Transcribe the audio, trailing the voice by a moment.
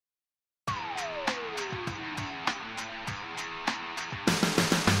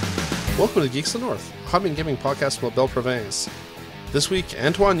Welcome to Geeks of the North, a hobby and gaming podcast about Belle Province. This week,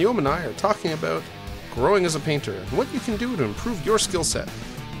 Antoine and Yaum and I are talking about growing as a painter and what you can do to improve your skill set. So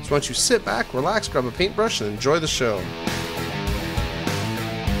why don't you sit back, relax, grab a paintbrush, and enjoy the show.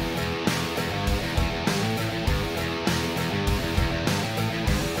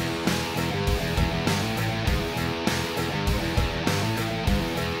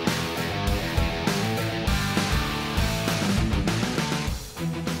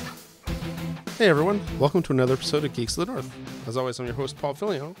 Hey everyone, welcome to another episode of Geeks of the North. As always, I'm your host, Paul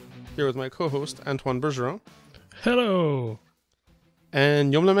Fillion, here with my co-host, Antoine Bergeron. Hello!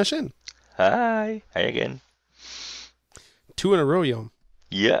 And Yaum Lamachin. Hi again. 2 in a row, Yaum.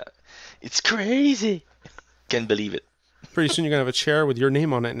 Yeah, it's crazy. Can't believe it. Pretty soon you're going to have a chair with your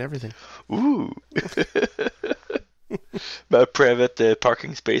name on it and everything. Ooh. My private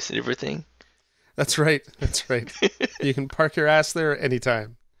parking space and everything. That's right. You can park your ass there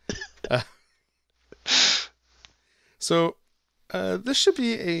anytime. So, this should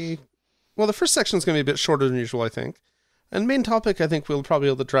be the first section is going to be a bit shorter than usual, I think. And main topic, I think we'll probably be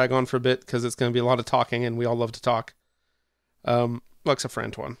able to drag on for a bit, because it's going to be a lot of talking, and we all love to talk. Well, except for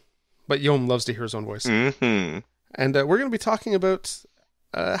Antoine. But Yaum loves to hear his own voice. Mm-hmm. And we're going to be talking about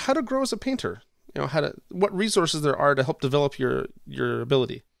how to grow as a painter. You know, what resources there are to help develop your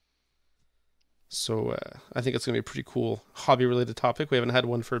ability. So, I think it's going to be a pretty cool hobby-related topic. We haven't had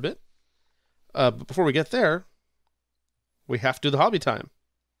one for a bit. But before we get there, we have to do the hobby time.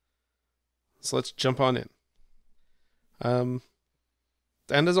 So let's jump on in. And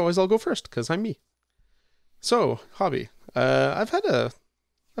as always, I'll go first, because I'm me. So, hobby. I've had a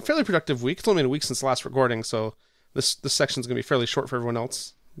fairly productive week. It's only been a week since the last recording, so this section's going to be fairly short for everyone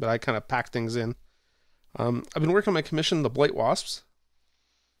else, but I kind of packed things in. I've been working on my commission, the Blight Wasps,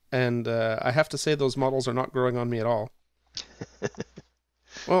 and I have to say those models are not growing on me at all.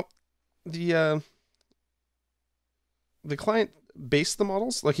 Well, the client based the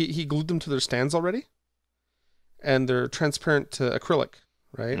models, like he glued them to their stands already, and they're transparent to acrylic,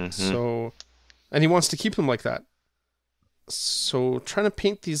 right? Mm-hmm. So, and he wants to keep them like that. So trying to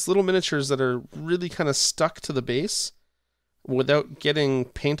paint these little miniatures that are really kind of stuck to the base without getting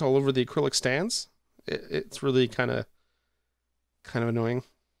paint all over the acrylic stands, it's really kind of annoying.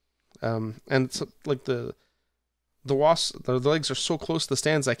 And so, like the wasps, the legs are so close to the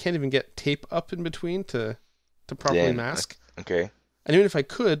stands, I can't even get tape up in between to properly mask. Okay. And even if I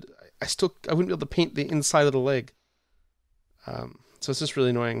could, I wouldn't be able to paint the inside of the leg. So it's just really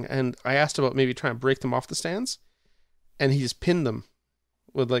annoying. And I asked about maybe trying to break them off the stands, and he just pinned them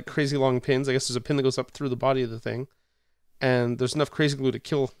with like crazy long pins. I guess there's a pin that goes up through the body of the thing, and there's enough crazy glue to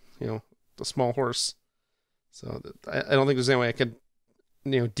kill, the small horse. So I don't think there's any way I could,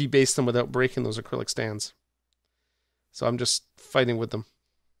 debase them without breaking those acrylic stands. So I'm just fighting with them.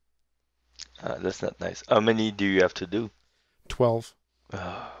 That's not nice. How many do you have to do? 12.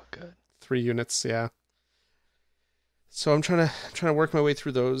 Oh, good. 3 units, yeah. So I'm trying to work my way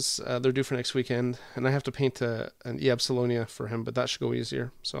through those. They're due for next weekend, and I have to paint an Eab for him, but that should go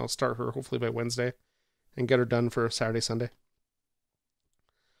easier. So I'll start her hopefully by Wednesday and get her done for Saturday, Sunday.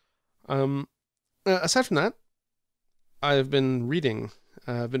 Aside from that, I've been reading.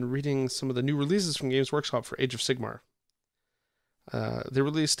 I've been reading some of the new releases from Games Workshop for Age of Sigmar. They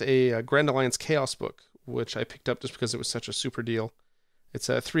released a Grand Alliance Chaos book, which I picked up just because it was such a super deal. It's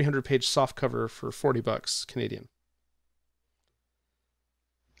a 300-page softcover for $40 Canadian.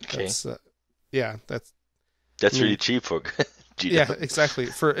 Okay. That's really cheap for GW. Yeah, exactly.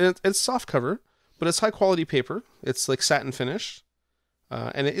 It's softcover, but it's high quality paper. It's like satin finish,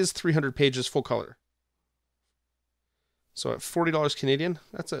 and it is 300 pages full color. So at $40 Canadian,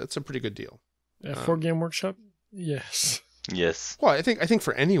 it's a pretty good deal. For Game Workshop, yes. Yes. Well, I think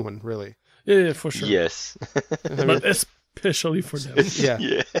for anyone really. Yeah, for sure. Yes. But especially for them.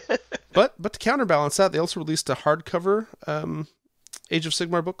 Yeah. But to counterbalance that, they also released a hardcover Age of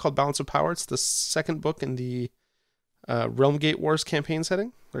Sigmar book called Balance of Power. It's the second book in the Realm Gate Wars campaign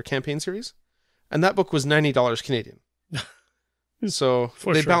setting, or campaign series. And that book was $90 Canadian. So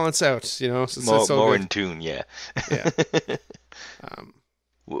they balance out, So it's more in tune, yeah. Yeah.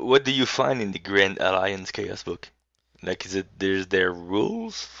 What do you find in the Grand Alliance Chaos book? Like, there's their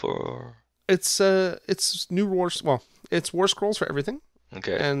rules for? It's new wars. Well, it's war scrolls for everything.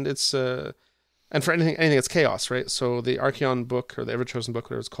 Okay. And it's and for anything that's chaos, right? So the Archeon book, or the Everchosen book,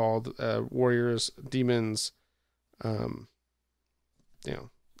 whatever it's called, warriors, demons, all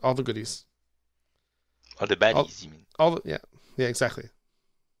the goodies. All the baddies, you mean? Yeah, exactly.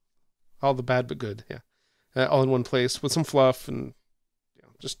 All the bad but good, yeah. All in one place with some fluff and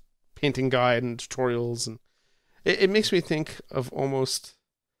just painting guide and tutorials, and it makes me think of almost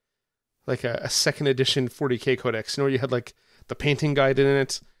like a second edition 40K codex. You know, where you had like the painting guide in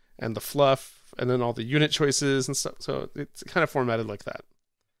it and the fluff, and then all the unit choices and stuff. So it's kind of formatted like that.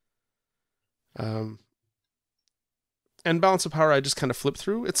 And Balance of Power, I just kind of flip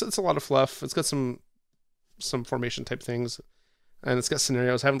through. It's a lot of fluff. It's got some formation type things, and it's got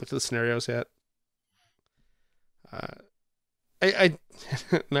scenarios. I haven't looked at the scenarios yet. I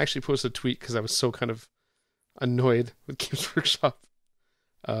actually posted a tweet because I was so kind of annoyed with Games Workshop,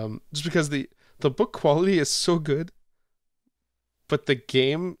 just because the book quality is so good, but the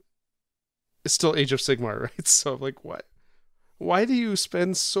game is still Age of Sigmar, right? So like, what? Why do you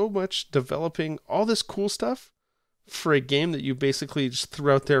spend so much developing all this cool stuff for a game that you basically just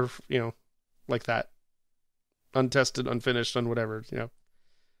threw out there, you know, like that, untested, unfinished, whatever, you know?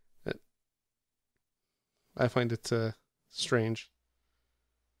 I find it strange.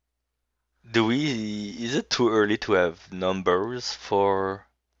 Is it too early to have numbers for...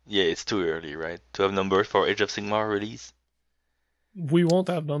 Yeah, it's too early, right? To have numbers for Age of Sigmar release? We won't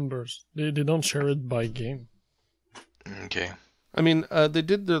have numbers. They don't share it by game. Okay. I mean, they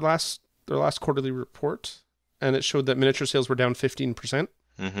did their last quarterly report, and it showed that miniature sales were down 15%.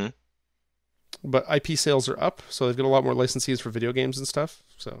 Mm-hmm. But IP sales are up, so they've got a lot more licensees for video games and stuff.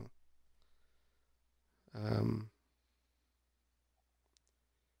 So, I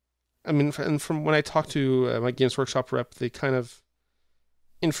mean, and from when I talk to my Games Workshop rep, the kind of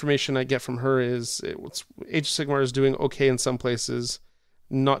information I get from her is Age of Sigmar is doing okay in some places,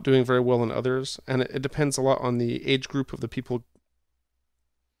 not doing very well in others, and it depends a lot on the age group of the people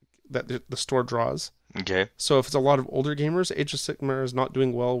that the store draws. Okay. So if it's a lot of older gamers, Age of Sigmar is not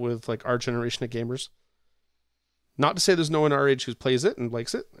doing well with like our generation of gamers. Not to say there's no one our age who plays it and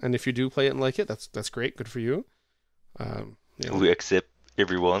likes it, and if you do play it and like it, that's great, good for you. You know. We accept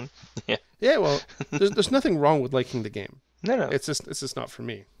everyone. Yeah. Yeah, well, there's nothing wrong with liking the game. No. It's just not for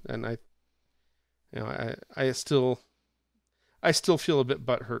me, and I still feel a bit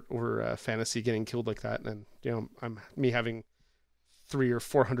butthurt over fantasy getting killed like that, and you know, I'm having 300 or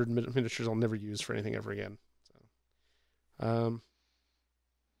 400 miniatures I'll never use for anything ever again. So,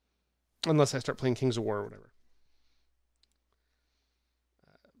 unless I start playing Kings of War or whatever.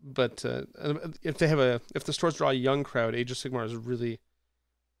 But if the stores draw a young crowd, Age of Sigmar is really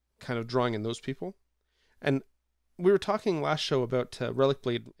kind of drawing in those people. And we were talking last show about Relic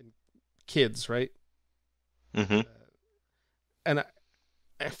Blade and kids, right? Mm-hmm. And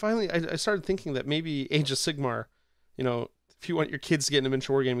I finally started thinking that maybe Age of Sigmar, you know, if you want your kids to get into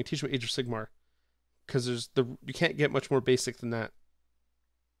miniature wargaming, teach them Age of Sigmar, because you can't get much more basic than that.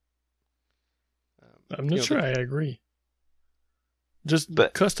 I'm not sure I agree. Just the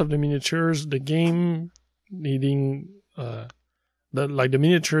cost of the miniatures, the game needing the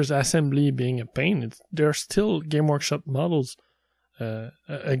miniatures assembly being a pain. There's still Game Workshop models. A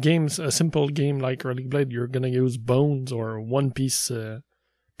simple game like Relic Blade, you're gonna use bones or one piece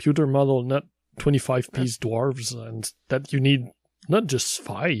pewter model, not 25-piece dwarves, and that you need not just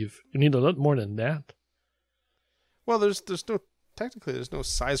 5. You need a lot more than that. Well, there's no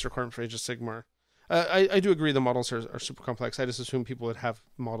size requirement for Age of Sigmar. I do agree the models are super complex. I just assume people would have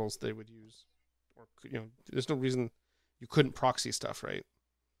models they would use, or you know, there's no reason you couldn't proxy stuff, right?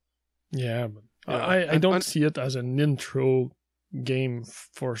 Yeah, but I don't see it as an intro game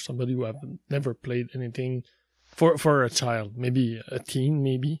for somebody who have never played anything. For a child, maybe a teen,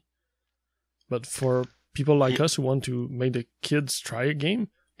 maybe. But for people like us who want to make the kids try a game,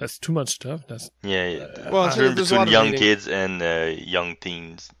 that's too much stuff. Well, there's between a lot young of kids and young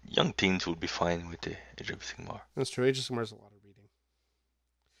teens. Young teens would be fine with the Age of Sigmar. That's true. Age of Sigmar is a lot of reading.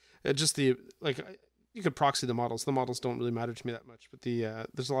 You could proxy the models. The models don't really matter to me that much, but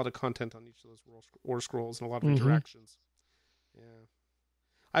there's a lot of content on each of those war scrolls and a lot of interactions. Yeah,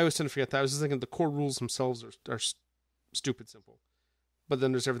 I always tend to forget that. I was just thinking the core rules themselves are stupid simple, but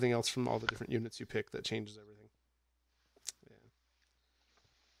then there's everything else from all the different units you pick that changes everything. Yeah,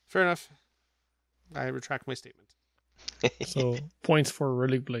 fair enough. I retract my statement. So points for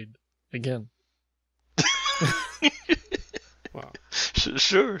Relic Blade again. Wow.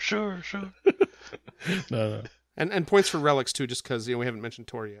 Sure. No. And points for relics too, just because we haven't mentioned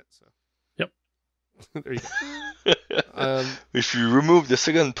Tor yet. So. Yep. There you go. If you remove the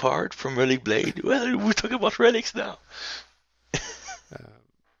second part from Relic Blade, well, we're talking about relics now.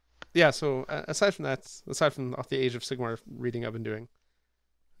 Yeah. So aside from the Age of Sigmar reading I've been doing,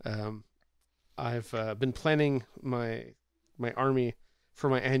 I've been planning my army for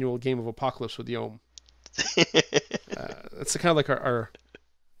my annual game of Apocalypse with Yaum. It's kind of like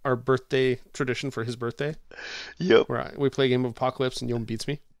our birthday tradition for his birthday. Yep. Where we play a game of Apocalypse and Yaum beats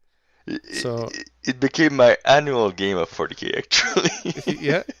me. So it became my annual game of 40K actually.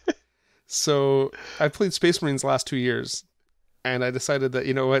 Yeah. So I played Space Marines the last 2 years, and I decided that,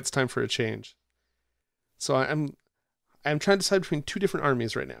 you know what, it's time for a change. So I'm trying to decide between two different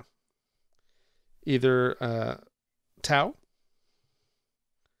armies right now. Either Tau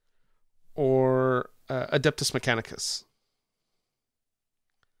or Adeptus Mechanicus.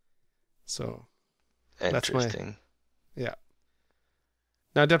 So that's interesting. Yeah.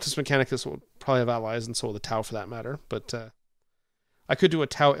 Now Adeptus Mechanicus will probably have allies, and so will the Tau for that matter. But I could do a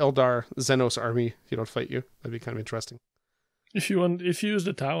Tau Eldar Xenos army, to fight you. That'd be kind of interesting. If you use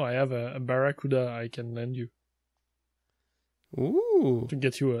the Tau, I have a Barracuda I can lend you. Ooh. To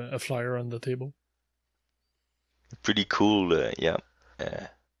get you a flyer on the table. Pretty cool, yeah.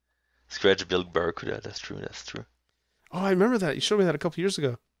 Scratch build Barracuda, that's true. Oh, I remember that. You showed me that a couple years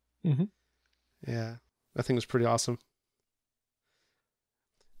ago. Mm-hmm. Yeah, that thing was pretty awesome.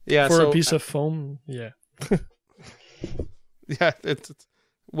 Yeah, for a piece of foam, yeah. Yeah, it's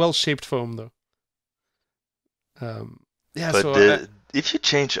well-shaped foam, though. Yeah, but so if you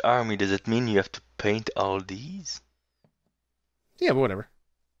change army, does it mean you have to paint all these? Yeah, but whatever.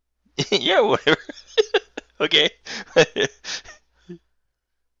 Yeah, whatever. Okay.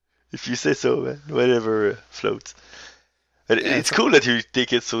 If you say so, man. Whatever floats. But it's cool that you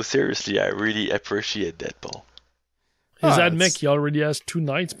take it so seriously. I really appreciate that, Paul. His AdMech, he already has 2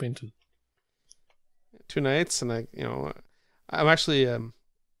 knights painted. 2 knights, and I'm actually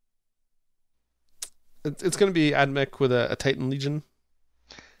it's going to be AdMech with a Titan Legion,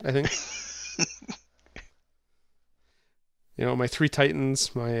 I think. My 3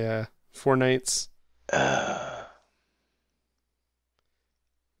 Titans, my 4 Knights. All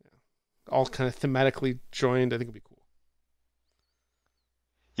kind of thematically joined. I think it'd be cool.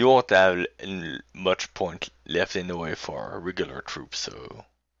 You won't have much point left in the way for regular troops, so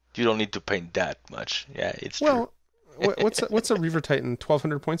you don't need to paint that much. Yeah, it's true. Well, what's a Reaver Titan?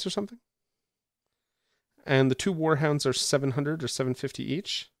 1,200 points or something? And the 2 Warhounds are 700 or 750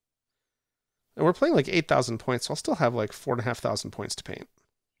 each. And we're playing like 8,000 points, so I'll still have like 4,500 points to paint.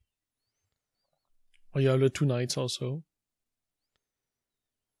 Oh, you have the 2 knights also.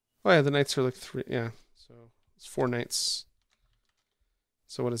 Oh yeah, the knights are like 3. Yeah, so it's 4 knights.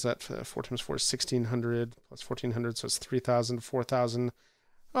 So what is that? 4 times 4 is 1,600 plus 1,400, so it's 3,000, 4,000.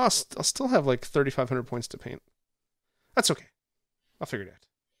 Oh, I'll still have like 3,500 points to paint. That's okay. I'll figure it out.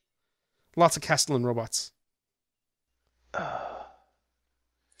 Lots of Castellan robots.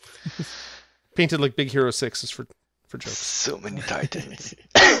 Painted like Big Hero 6 is for jokes. So many Titans.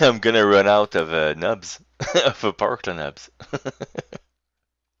 I'm gonna run out of nubs. of Parkland nubs.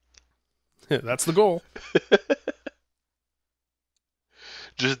 That's the goal.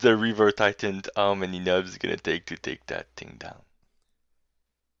 Just the Reaver Titan, how many nubs is gonna take to take that thing down?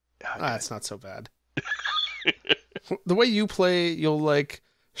 It's not so bad. The way you play, you'll like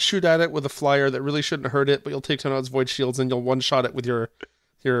shoot at it with a flyer that really shouldn't hurt it, but you'll take down its void shields and you'll one-shot it with your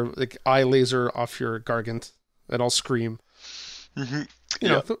like eye laser off your Gargant, and I'll scream. Mm-hmm.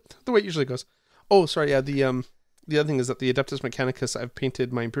 The way it usually goes. Oh, sorry. Yeah, the other thing is that the Adeptus Mechanicus, I've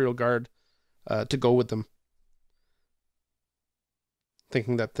painted my Imperial Guard to go with them,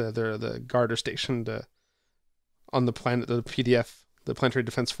 thinking that the guard are stationed on the planet, the PDF, the Planetary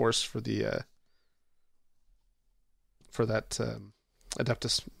Defense Force for that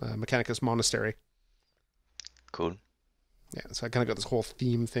Adeptus Mechanicus monastery. Cool. Yeah, so I kind of got this whole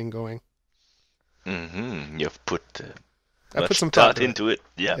theme thing going. Mm-hmm. You've put I much put some thought into it.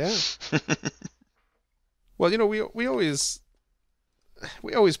 Yeah. Well, we always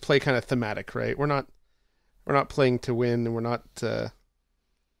play kind of thematic, right? We're not playing to win, and we're not doing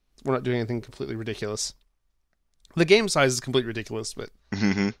anything completely ridiculous. The game size is completely ridiculous, but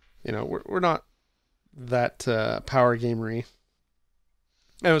we're not that power gamery.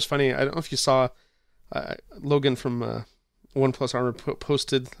 And it was funny. I don't know if you saw Logan from One Plus Armor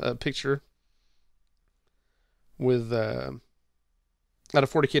posted a picture with at a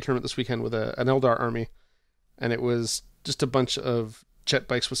 40k tournament this weekend with an Eldar army, and it was just a bunch of jet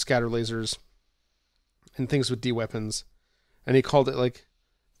bikes with scatter lasers and things with D weapons, and he called it like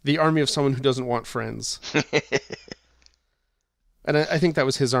the army of someone who doesn't want friends. And I think that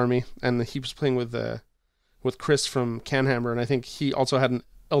was his army, and he was playing with Chris from Canhammer, and I think he also had an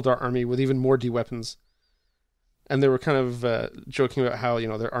Eldar army with even more D weapons. And they were kind of joking about how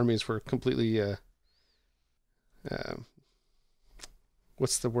their armies were completely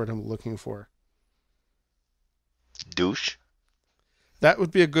what's the word I'm looking for? Douche. That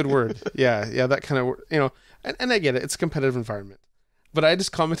would be a good word. Yeah, that kind of word. And I get it. It's a competitive environment, but I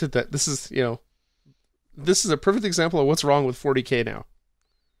just commented that this is a perfect example of what's wrong with 40k now.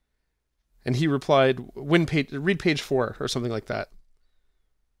 And he replied, read page 4 or something like that.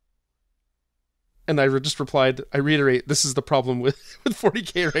 And I just replied, I reiterate, this is the problem with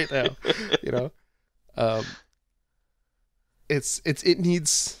 40K right now. You know, it's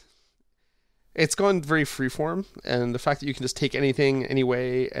gone very freeform, and the fact that you can just take anything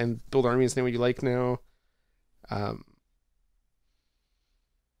anyway and build armies any way you like now.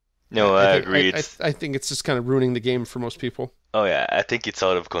 No, I agree. I think it's just kind of ruining the game for most people. Oh yeah, I think it's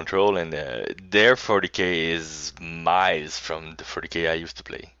out of control, and their 40K is miles from the 40K I used to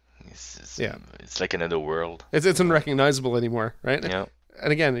play. It's like another world. It's unrecognizable anymore, right? Yeah.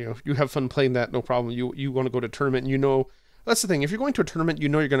 And again, you have fun playing that, no problem. You want to go to a tournament, and that's the thing. If you're going to a tournament, you're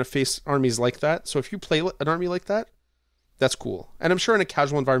going to face armies like that. So if you play an army like that, that's cool. And I'm sure in a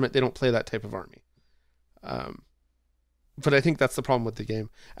casual environment, they don't play that type of army. But I think that's the problem with the game.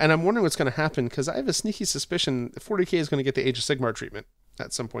 And I'm wondering what's going to happen, because I have a sneaky suspicion 40K is going to get the Age of Sigmar treatment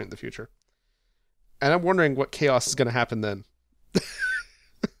at some point in the future. And I'm wondering what chaos is going to happen then.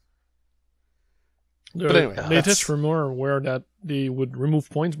 But anyway, latest rumor were that they would remove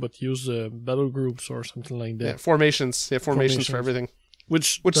points but use battle groups or something like that. Yeah, formations. Yeah, formations for everything.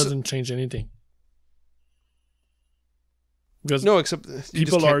 Which doesn't change anything. Because no, except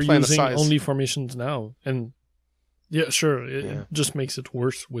people are using only formations now. And yeah, sure, it just makes it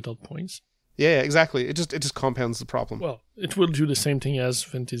worse without points. Yeah, exactly. It just compounds the problem. Well, it will do the same thing as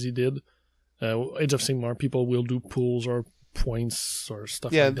Fantasy did. Age of Sigmar, people will do pools or points or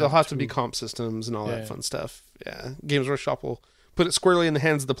stuff like that. Yeah, there'll have to be comp systems and all that fun stuff. Yeah, Games Workshop will put it squarely in the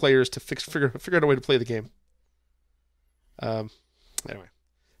hands of the players to figure out a way to play the game. Anyway,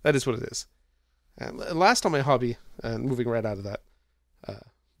 that is what it is. And last on my hobby, and moving right out of that,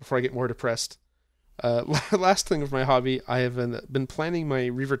 before I get more depressed, last thing of my hobby, I have been planning my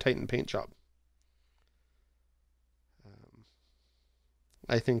Reaver Titan paint job.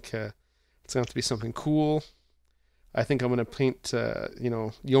 I think it's going to have to be something cool. I think I'm going to paint,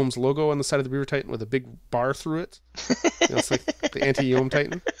 Yaum's logo on the side of the Reaver Titan with a big bar through it. It's like the anti-Yaum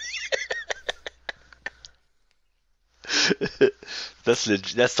Titan.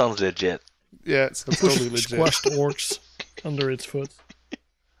 That sounds legit. Yeah, it sounds totally legit. Squashed orcs under its foot.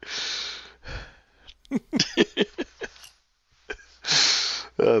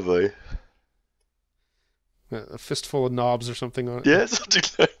 Oh boy. A fistful of knobs or something on it. Yeah, something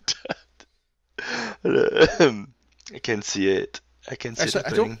like that. I can see it. I can see it.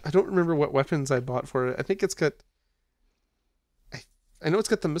 I don't remember what weapons I bought for it. I think it's got. I know it's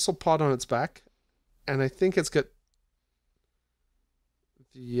got the missile pod on its back, and I think it's got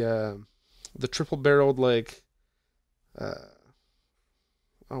the triple barreled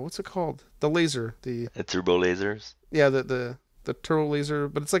what's it called? The laser. The turbo lasers. Yeah, the turbo laser,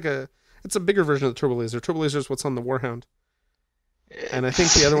 but it's it's a bigger version of the turbo laser. Turbo laser is what's on the Warhound. And I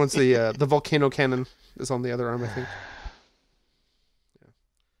think the other one's the volcano cannon is on the other arm, I think. Yeah.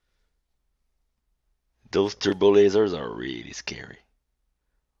 Those turbo lasers are really scary.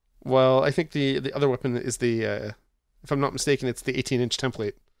 Well, I think the other weapon is if I'm not mistaken, it's the 18-inch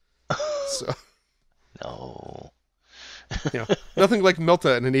template. So. No. Nothing like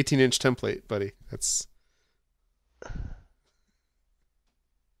Melta and an 18-inch template, buddy. That's.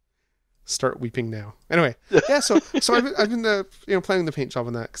 Start weeping now. Anyway, yeah. So I've been planning the paint job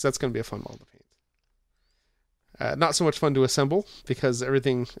on that because that's going to be a fun model to paint. Not so much fun to assemble because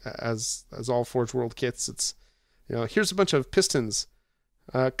everything, as all Forge World kits, it's here's a bunch of pistons,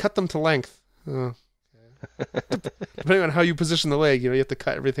 cut them to length. Depending on how you position the leg, you have to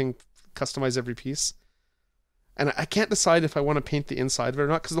cut everything, customize every piece. And I can't decide if I want to paint the inside of it or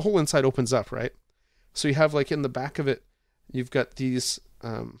not because the whole inside opens up, right? So you have in the back of it, you've got these.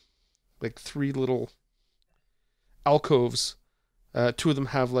 Three little alcoves. Two of them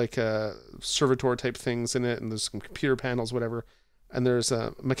have servitor type things in it, and there's some computer panels, whatever. And there's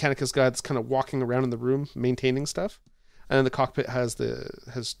a Mechanicus guy that's kind of walking around in the room maintaining stuff. And then the cockpit has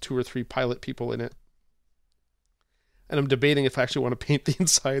 2 or 3 pilot people in it. And I'm debating if I actually want to paint the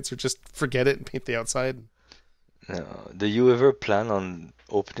insides or just forget it and paint the outside. No. Do you ever plan on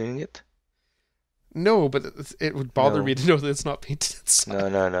opening it? No, but it would bother me to know that it's not painted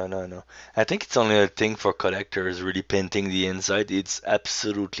inside. No. I think it's only a thing for collectors, really painting the inside. It's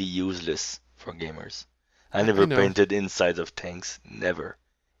absolutely useless for gamers. I never painted insides of tanks. Never.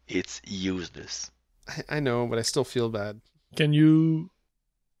 It's useless. I know, but I still feel bad. Can you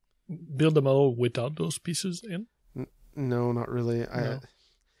build a model without those pieces in? No, not really.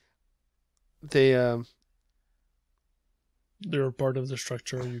 No. They're part of the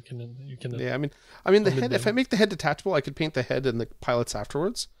structure. You can. Yeah, I mean the head. If I make the head detachable, I could paint the head and the pilots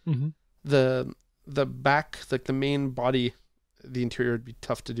afterwards. Mm-hmm. The back, the main body, the interior would be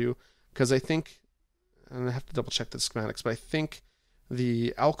tough to do because I think, and I have to double check the schematics, but I think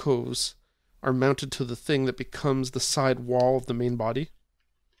the alcoves are mounted to the thing that becomes the side wall of the main body.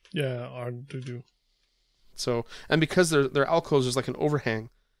 Yeah, hard to do. So, and because they're alcoves, there's like an overhang,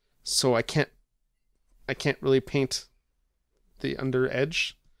 so I can't really paint the under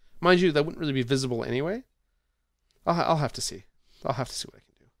edge. Mind you, that wouldn't really be visible anyway. I'll have to see. I'll have to see what I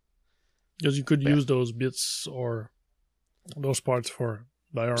can do. Because you could use those bits or those parts for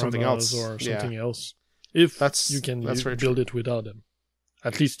dioramas something else. Or something else. If you can build it without them.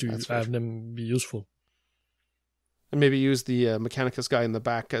 At least to have them be useful. And maybe use the Mechanicus guy in the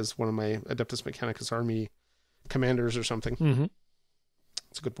back as one of my Adeptus Mechanicus army commanders or something. Mm-hmm.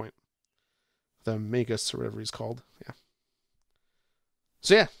 That's a good point. The Magus or whatever he's called.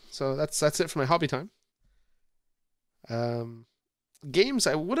 Yeah. So that's it for my hobby time. Games,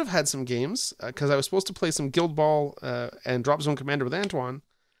 I would have had some games because I was supposed to play some Guild Ball and Drop Zone Commander with Antoine,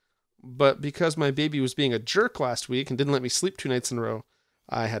 but because my baby was being a jerk last week and didn't let me sleep 2 nights in a row,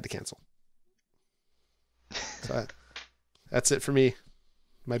 I had to cancel. So that's it for me.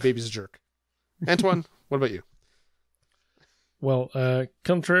 My baby's a jerk. Antoine, what about you? Well,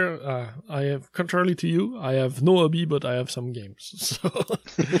 contrarily to you, I have no hobby, but I have some games. So,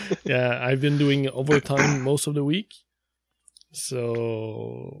 yeah, I've been doing overtime most of the week.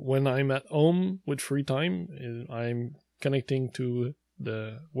 So when I'm at home with free time, I'm connecting to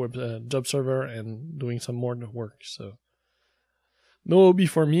the web job server and doing some more work. So no hobby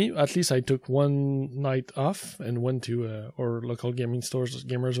for me. At least I took one night off and went to our local gaming stores,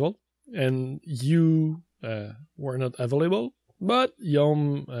 Gamers World, and you were not available. But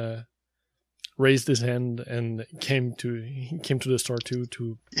Yaum raised his hand and came to the store too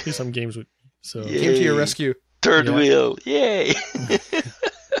to play some games with. So came to your rescue. Third wheel, yay!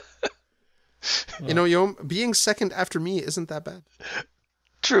 You know, Yaum, being second after me isn't that bad.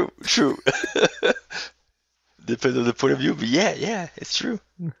 True. Depends on the point of view, but yeah, it's true.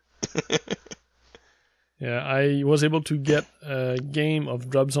 Yeah, I was able to get a game of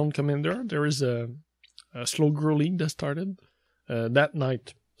Drop Zone Commander. There is a slow grow league that started that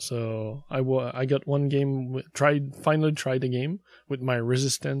night. So I got one game, finally tried the game with my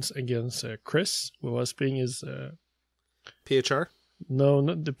resistance against Chris, who was playing his... PHR? No,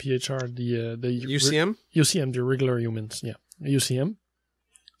 not the PHR, the UCM? UCM, the regular humans, yeah. UCM.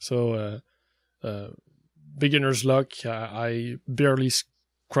 So, beginner's luck, I barely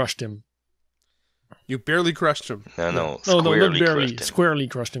crushed him. You barely crushed him? No, not barely. Squarely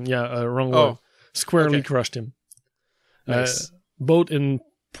crushed him. Yeah, wrong word. Squarely crushed him. Nice. Both in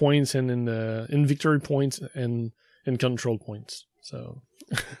points and in victory points and in control points. So,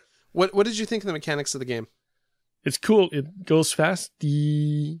 what did you think of the mechanics of the game? It's cool. It goes fast.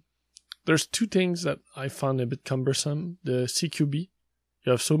 There's 2 things that I found a bit cumbersome. The CQB,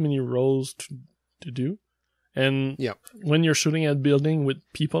 you have so many roles to do, and when you're shooting at building with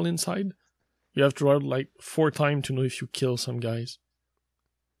people inside, you have to roll like 4 times to know if you kill some guys.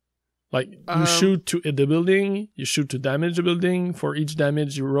 Like, you shoot to hit the building, you shoot to damage the building. For each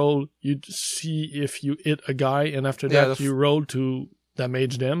damage you roll, you see if you hit a guy, and after that you roll to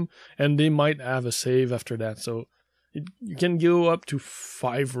damage them, and they might have a save after that. So you can go up to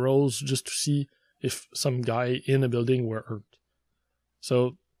 5 rolls just to see if some guy in a building were hurt.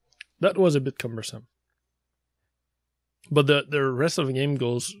 So that was a bit cumbersome. But the rest of the game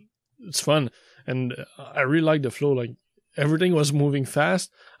it's fun, and I really like the flow. Like, everything was moving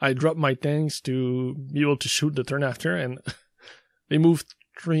fast. I dropped my tanks to be able to shoot the turn after, and they moved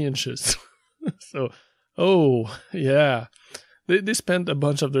 3 inches. So, they spent a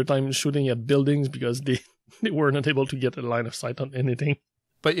bunch of their time shooting at buildings because they were not able to get a line of sight on anything.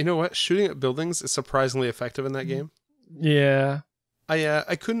 But you know what? Shooting at buildings is surprisingly effective in that game. Yeah.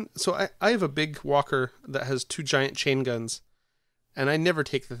 I couldn't... So I have a big walker that has 2 giant chain guns, and I never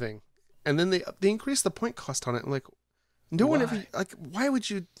take the thing. And then they increase the point cost on it. I'm like... why would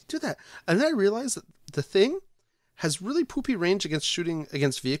you do that? And then I realized that the thing has really poopy range against shooting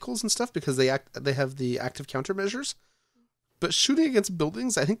against vehicles and stuff because they have the active countermeasures. But shooting against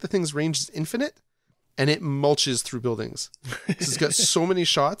buildings, I think the thing's range is infinite, and it mulches through buildings. It's got so many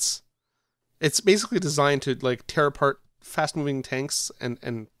shots. It's basically designed to like tear apart fast-moving tanks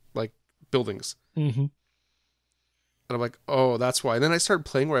and like buildings. Mm-hmm. And I'm like, oh, that's why. And then I started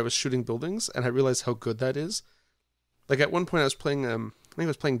playing where I was shooting buildings, and I realized how good that is. Like, at one point I was playing, I think I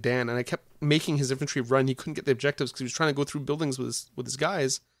was playing Dan, and I kept making his infantry run. He couldn't get the objectives because he was trying to go through buildings with his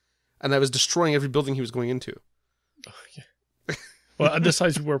guys, and I was destroying every building he was going into. Oh, yeah. Well, at the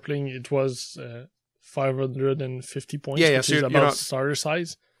size we were playing, it was 550 points, which is about starter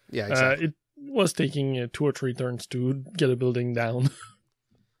size. Yeah, exactly. It was taking 2 or 3 turns to get a building down.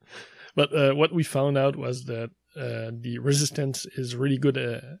 But what we found out was that the resistance is really good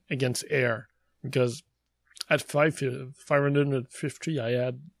against air. because at 550 I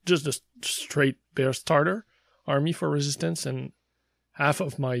had just a straight bear starter army for resistance, and half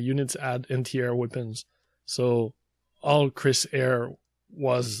of my units had anti-air weapons. So all Chris Air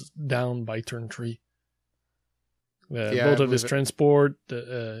was down by turn 3. Both of his transport,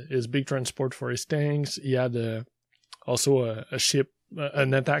 his big transport for his tanks. He had also a ship,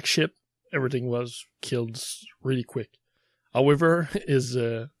 an attack ship. Everything was killed really quick. However, his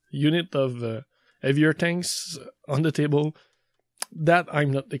unit of heavier tanks on the table, that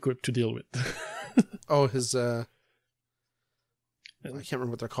I'm not equipped to deal with. Oh, his I can't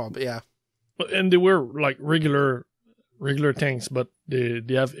remember what they're called, but yeah. And they were like regular tanks, but they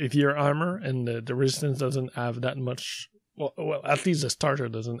have heavier armor, and the resistance doesn't have that much. Well, at least the starter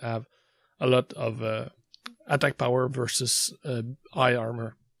doesn't have a lot of attack power versus high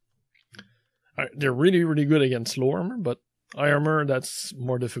armor. They're really, really good against low armor, but high armor, that's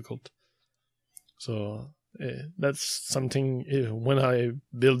more difficult. So that's something, when I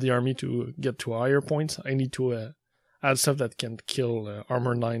build the army to get to higher points, I need to add stuff that can kill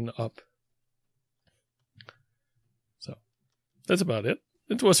armor 9 up. So that's about it.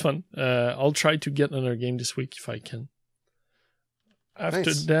 It was fun. I'll try to get another game this week if I can.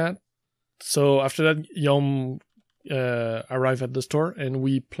 After that, Yaum arrived at the store, and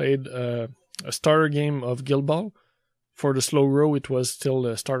we played a starter game of Guild Ball. For the slow row, it was still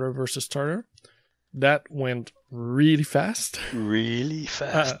a starter versus starter. That went really fast. Really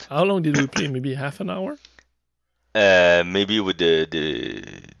fast. How long did we play? Maybe half an hour? Maybe with the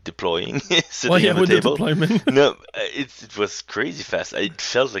deploying, sitting on the table. The deployment. No, it was crazy fast. It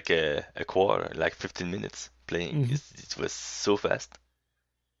felt like a quarter, like 15 minutes playing. Mm-hmm. It was so fast.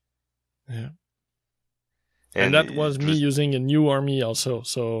 Yeah. And that was me using a new army also.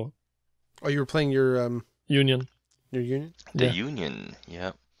 So. Oh, you were playing your Union. Your Union? The Union,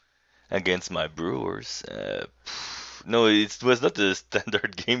 yeah. Against my Brewers. No, it was not a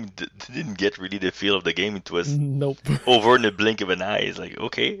standard game. It didn't get really the feel of the game. It was over in the blink of an eye. It's like,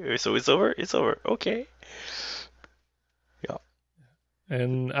 okay, so it's over. It's over. Okay. Yeah.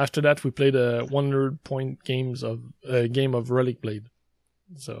 And after that, we played a 100-point game of Relic Blade.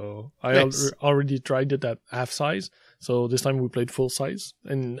 So I already tried it at half size. So this time we played full size,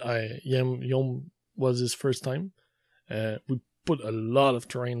 and Yaum was his first time. We put a lot of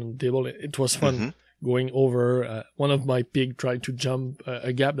terrain on the table. It was fun going over. One of my pig tried to jump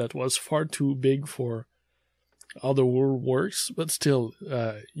a gap that was far too big for how the world works, but still,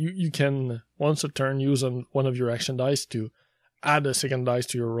 you can once a turn use one of your action dice to add a second dice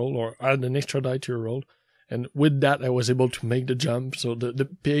to your roll or add an extra die to your roll. And with that, I was able to make the jump. So the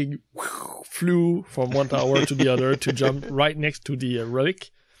pig flew from one tower to the other to jump right next to the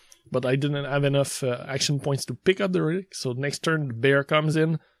relic. But I didn't have enough action points to pick up the relic. So next turn, the bear comes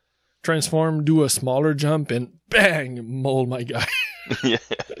in, transform, do a smaller jump, and bang, maul my guy. Yeah,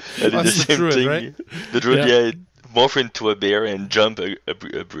 I did the same thing. Right? The druid, morph into a bear and jump a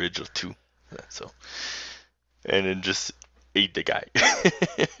bridge or two. So, and then just ate the guy.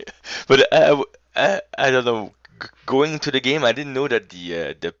 But I don't know. Going into the game, I didn't know that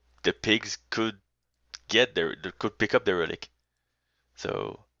the pigs could could pick up the relic.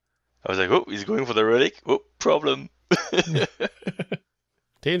 So I was like, oh, he's going for the relic. Oh, problem.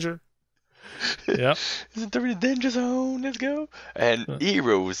 Danger. Yeah. Isn't there a danger zone? Let's go. And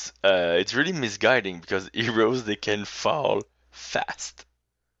heroes, it's really misguiding because heroes, they can fall fast.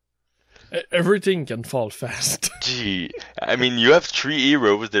 Everything can fall fast. Gee, I mean, you have 3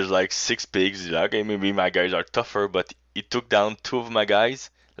 heroes. There's like 6 pigs. You're like, okay, maybe my guys are tougher, but it took down 2 of my guys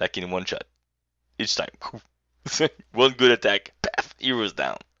like in one shot. Each time. One good attack. Paf, heroes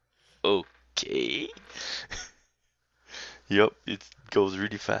down. Okay. Yep, it goes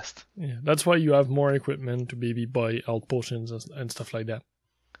really fast. Yeah, that's why you have more equipment to maybe buy health potions and stuff like that.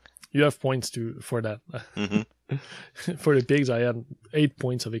 You have points for that. Mm-hmm. For the pigs, I had 8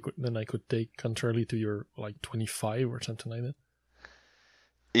 points of equipment I could take, contrary to your like 25 or something like that.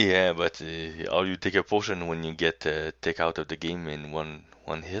 Yeah, but how you take a potion when you get take out of the game in one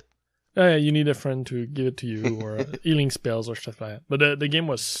hit? You need a friend to give it to you, or healing spells or stuff like that. But the game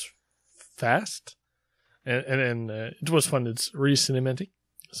was fast, and it was fun. It's really cinematic,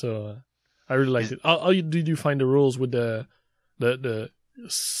 so I really liked it. How did you find the rules with the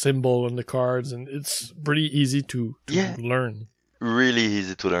symbol on the cards? And it's pretty easy to learn. Really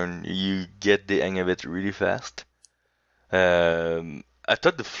easy to learn. You get the hang of it really fast. I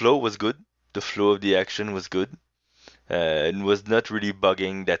thought the flow was good. The flow of the action was good. It was not really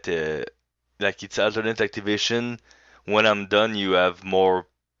bugging that, like it's alternate activation. When I'm done, you have more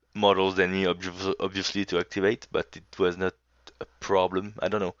models than me, obviously, to activate, but it was not a problem. I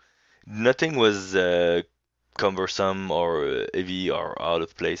don't know. Nothing was cumbersome or heavy or out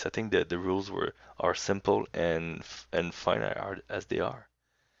of place. I think that the rules are simple and fine as they are.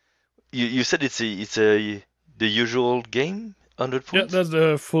 You said it's the usual game, 100 Yeah, points? that's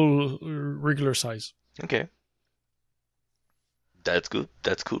the full regular size. Okay. That's good.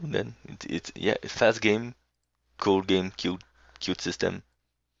 That's cool then. It's yeah, fast game, cool game, cute system.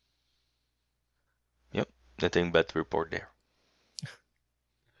 Yep, nothing bad to report there.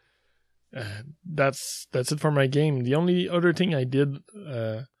 That's it for my game. The only other thing I did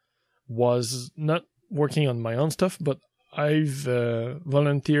was not working on my own stuff, but I've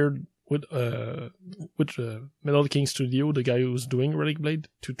volunteered with Metal King Studio, the guy who's doing Relic Blade,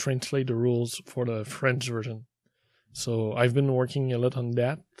 to translate the rules for the French version. So I've been working a lot on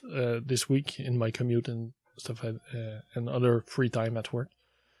that this week in my commute and stuff and other free time at work.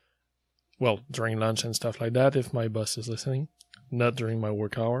 Well, during lunch and stuff like that, if my boss is listening, not during my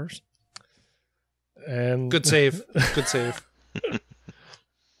work hours. And good save.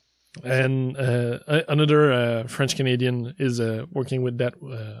 And another French Canadian is working with that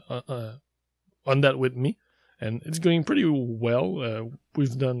on that with me, and it's going pretty well.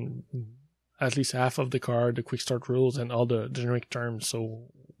 We've done at least half of the card, the quick start rules, and all the generic terms, so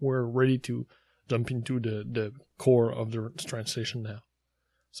we're ready to jump into the core of the translation now.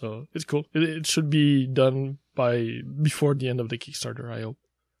 So it's cool. It should be done before the end of the Kickstarter, I hope.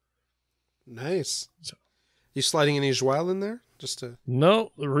 Nice. So, you sliding any Joelle in there?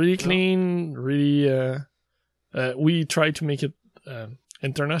 No, really clean. No? Really, we try to make it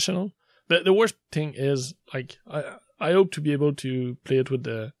international. The worst thing is, like, I hope to be able to play it with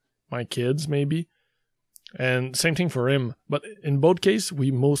my kids, maybe. And same thing for him. But in both cases,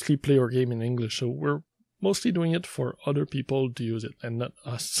 we mostly play our game in English. So we're mostly doing it for other people to use it and not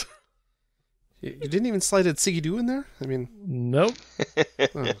us. You didn't even slide a Siggy-Doo in there? I mean... Nope.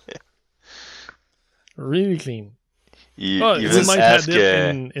 Oh. Really clean. You might have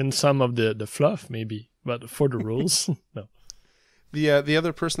it in some of the fluff, maybe. But for the rules, no. The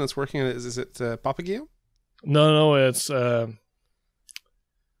other person that's working on it, is it Papa Guillaume? No, it's...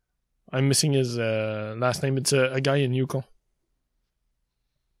 I'm missing his last name. It's a guy in Yukon.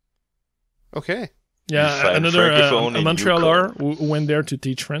 Okay. Yeah, another a Montrealer who went there to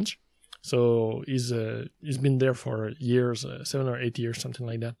teach French. So he's been there for years, 7 or 8 years, something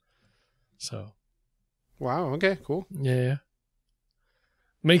like that. So. Wow. Okay. Cool. Yeah.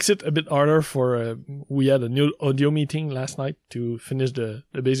 Makes it a bit harder for. We had a new audio meeting last night to finish the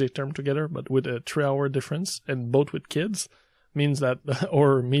basic term together, but with a 3-hour difference, and both with kids, means that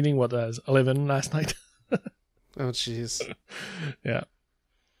our meeting was 11 last night. Oh, jeez. Yeah.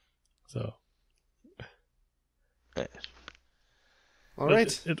 So. All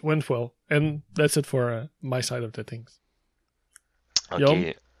right. It went well, and that's it for my side of the things.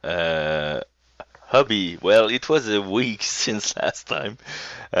 Okay. Hobby. Well, it was a week since last time.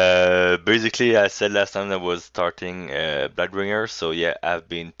 Basically, I said last time I was starting Blightbringer, so yeah, I've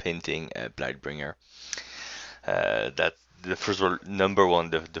been painting Blightbringer. That's the first one, number one,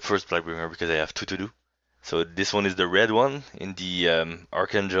 the first Blightbringer, because I have two to do. So this one is the red one in the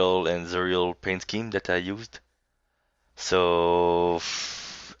Archangel and Zuriel paint scheme that I used. So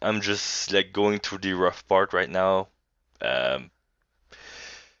I'm just like going through the rough part right now. I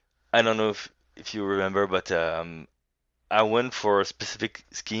don't know if you remember, but I went for a specific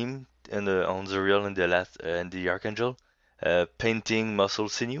scheme on Zuriel and the Archangel, painting muscle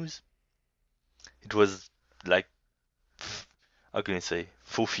sinews. It was like, how can I say,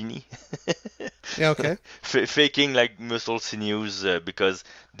 faux fini? Yeah, okay. Faking like muscle sinews because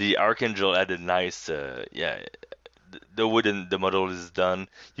the Archangel had a nice, the wooden, the model is done.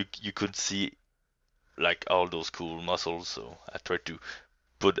 You could see like all those cool muscles, so I tried to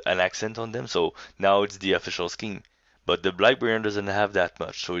put an accent on them. So now it's the official scheme. But the Blightbringer doesn't have that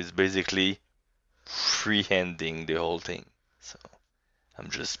much, so it's basically freehanding the whole thing. So I'm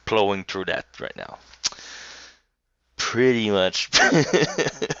just plowing through that right now. Pretty much.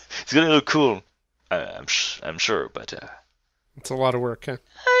 It's gonna look cool. I'm sure, but it's a lot of work. Huh?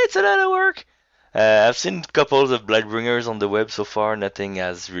 It's a lot of work. I've seen couples of Blightbringers on the web so far. Nothing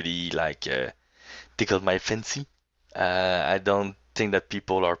has really like tickled my fancy. I don't think that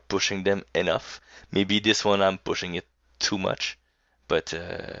people are pushing them enough. Maybe this one I'm pushing it too much, but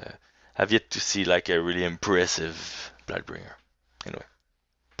I've yet to see like a really impressive Blightbringer. Anyway,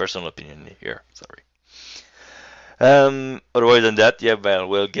 personal opinion here. Sorry. Otherwise than that, yeah,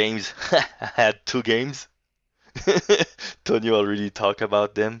 well, games. I had 2 games. Tony already talked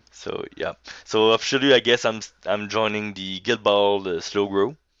about them, so yeah. So officially, I guess I'm joining the Guild Ball Slow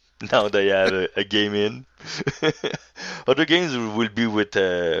Grow. now they have a game in. Other games will be with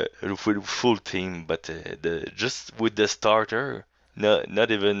full team, but just with the starter,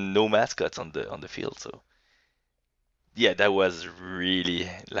 not even no mascots on the field. So yeah, that was really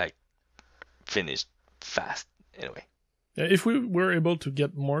like finished fast. Anyway, Yeah, if we were able to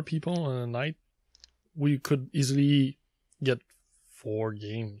get more people on a night, we could easily get 4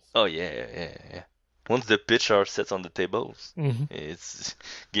 games. oh yeah. Once the pitch are set on the tables, it's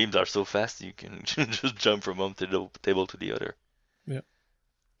games are so fast you can just jump from one table to the other. Yeah.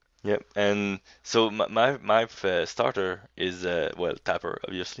 Yep. And so my starter is Tapper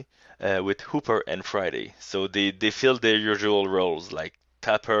obviously with Hooper and Friday. So they fill their usual roles. Like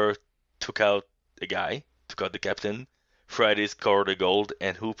Tapper took out the captain. Friday scored a goal,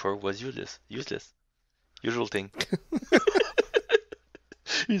 and Hooper was useless. Usual thing.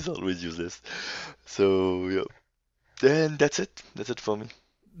 He's always useless. So yeah. Then that's it. That's it for me.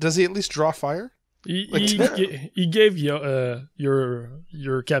 Does he at least draw fire? He gave your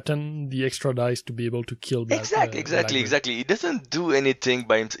captain the extra dice to be able to kill that. Exactly. He doesn't do anything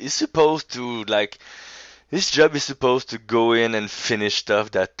by himself. He's supposed to his job is supposed to go in and finish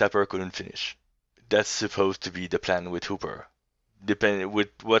stuff that Tapper couldn't finish. That's supposed to be the plan with Hooper. Depending with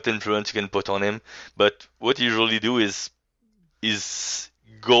what influence you can put on him. But what you usually do is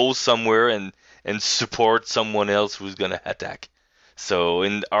go somewhere and support someone else who's gonna attack. So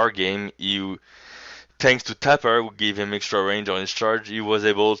in our game, thanks to Tapper, who gave him extra range on his charge, he was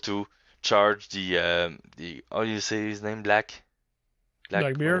able to charge the how do you say his name?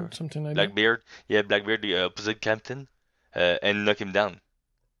 Blackbeard, something like Blackbeard. Yeah, Blackbeard, the opposite captain, and knock him down.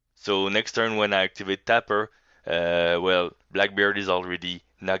 So next turn when I activate Tapper, Blackbeard is already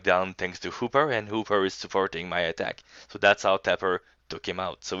knocked down thanks to Hooper, and Hooper is supporting my attack. So that's how Tapper took him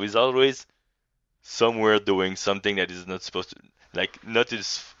out. So he's always somewhere doing something that is not supposed to, not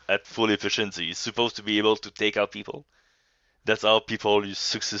at full efficiency. He's supposed to be able to take out people. That's how people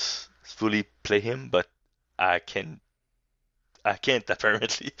successfully play him, but I can't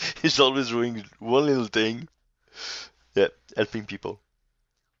apparently. He's always doing one little thing. Yeah, helping people.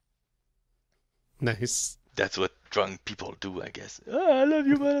 Nice. That's what drunk people do, I guess. I love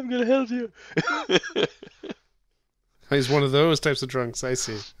you, man. I'm gonna help you. He's one of those types of drunks. I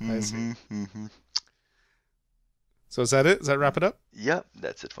see. Mm-hmm. So is that it? Does that wrap it up? Yeah,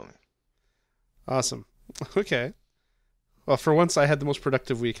 that's it for me. Awesome. Okay. Well, for once, I had the most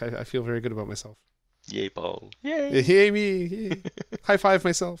productive week. I feel very good about myself. Yay, Paul. Yay. Yay me. Yay. High five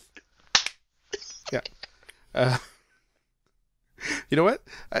myself. Yeah. You know what?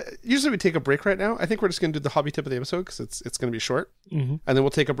 Usually we take a break right now. I think we're just going to do the hobby tip of the episode because it's going to be short. Mm-hmm. And then we'll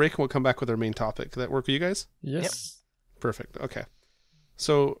take a break and we'll come back with our main topic. Does that work with you guys? Yes. Yep. Perfect. Okay.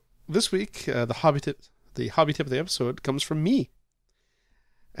 So this week, the hobby tip of the episode comes from me.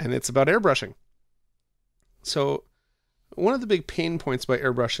 And it's about airbrushing. So one of the big pain points by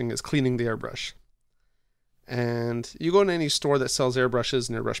airbrushing is cleaning the airbrush. And you go to any store that sells airbrushes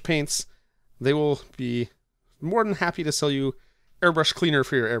and airbrush paints, they will be more than happy to sell you airbrush cleaner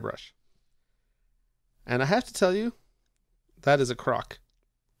for your airbrush. And I have to tell you, that is a crock.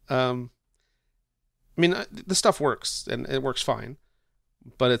 The stuff works, and it works fine,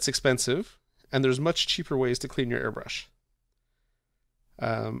 but it's expensive, and there's much cheaper ways to clean your airbrush.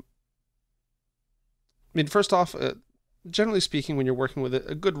 First off, generally speaking, when you're working with it,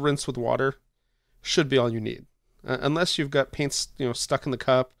 a good rinse with water should be all you need. Unless you've got paint, stuck in the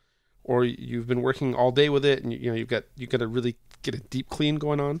cup, or you've been working all day with it, and you've got to really get a deep clean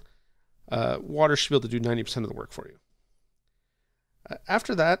going on. Water should be able to do 90% of the work for you.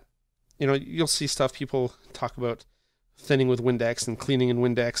 After that, you'll see stuff people talk about thinning with Windex and cleaning in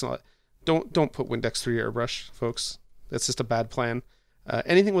Windex and all that. Don't put Windex through your airbrush, folks. That's just a bad plan.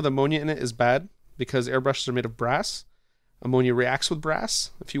 Anything with ammonia in it is bad because airbrushes are made of brass. Ammonia reacts with brass.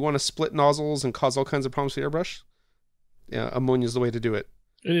 If you want to split nozzles and cause all kinds of problems with your airbrush, ammonia is the way to do it.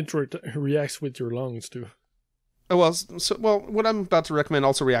 And it reacts with your lungs too. Oh, well, what I'm about to recommend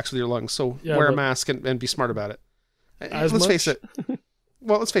also reacts with your lungs. So wear a mask and be smart about it. Let's face it.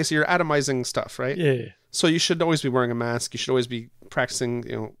 Well, let's face it. You're atomizing stuff, right? Yeah. So you should always be wearing a mask. You should always be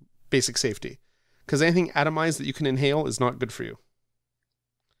practicing, basic safety, because anything atomized that you can inhale is not good for you,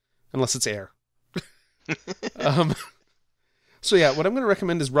 unless it's air. So yeah, what I'm going to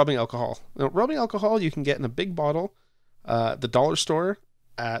recommend is rubbing alcohol. Now, rubbing alcohol you can get in a big bottle, the dollar store,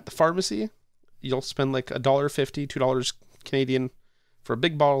 at the pharmacy. You'll spend like $1.50, $2 Canadian for a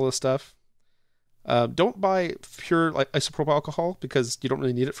big bottle of stuff. Don't buy pure isopropyl alcohol because you don't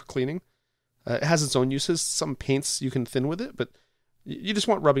really need it for cleaning. It has its own uses. Some paints you can thin with it, but you just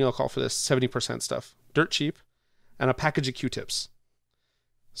want rubbing alcohol for this 70% stuff. Dirt cheap, and a package of Q-tips.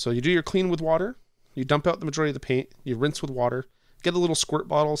 So you do your clean with water. You dump out the majority of the paint. You rinse with water. Get a little squirt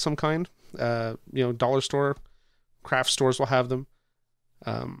bottle of some kind. Dollar store, craft stores will have them.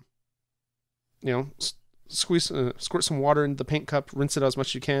 Squirt some water into the paint cup. Rinse it out as much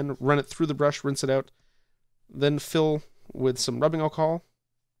as you can. Run it through the brush. Rinse it out. Then fill with some rubbing alcohol.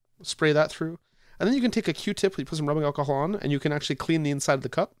 Spray that through. And then you can take a Q-tip, you put some rubbing alcohol on, and you can actually clean the inside of the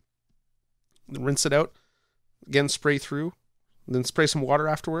cup. Then rinse it out. Again, spray through. Then spray some water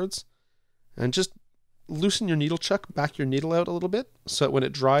afterwards. And just loosen your needle chuck, back your needle out a little bit, so that when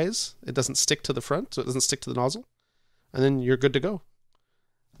it dries, it doesn't stick to the front, so it doesn't stick to the nozzle. And then you're good to go.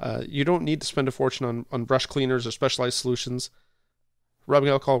 You don't need to spend a fortune on brush cleaners or specialized solutions. Rubbing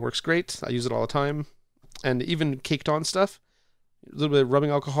alcohol works great. I use it all the time. And even caked on stuff, a little bit of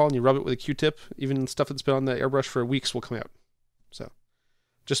rubbing alcohol and you rub it with a Q-tip, even stuff that's been on the airbrush for weeks will come out. So,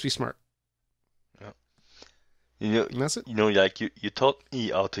 just be smart. Yeah. And that's it. You taught me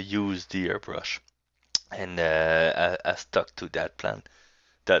how to use the airbrush, and I stuck to that plan.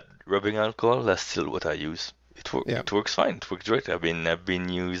 That rubbing alcohol, that's still what I use. It works fine. It works great. I've been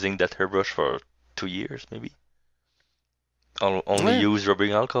using that hairbrush for 2 years maybe. I'll only use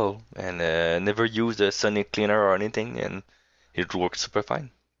rubbing alcohol and never use a sonic cleaner or anything, and it works super fine.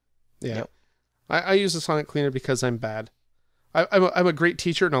 Yeah. Yep. I use a sonic cleaner because I'm bad. I'm a great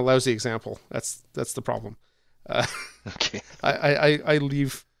teacher and a lousy example. That's the problem. Okay. I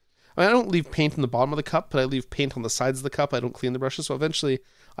don't leave paint in the bottom of the cup, but I leave paint on the sides of the cup. I don't clean the brushes, so eventually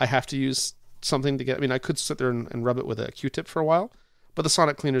I have to use something to get. I could sit there and rub it with a Q-tip for a while, but the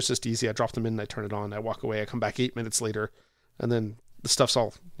sonic cleaner is just easy. I drop them in, I turn it on, I walk away, I come back 8 minutes later, and then the stuff's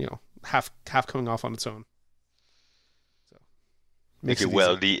all half coming off on its own. So makes it easy.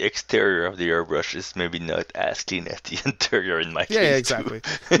 Well, the exterior of the airbrush is maybe not as clean as the interior in my case. Yeah, exactly.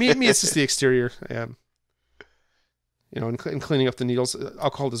 me, it's just the exterior. And cleaning up the needles.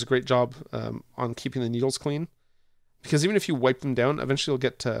 Alcohol does a great job on keeping the needles clean. Because even if you wipe them down, eventually you'll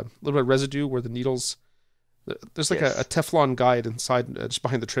get a little bit of residue where the needles... There's like a Teflon guide inside, just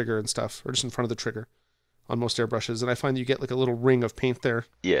behind the trigger and stuff, or just in front of the trigger on most airbrushes. And I find you get like a little ring of paint there.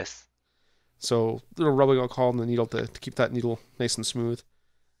 Yes. So a little rubbing alcohol on the needle to keep that needle nice and smooth.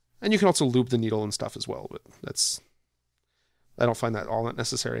 And you can also lube the needle and stuff as well, but I don't find that all that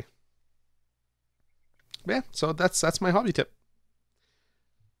necessary. Yeah, so that's my hobby tip.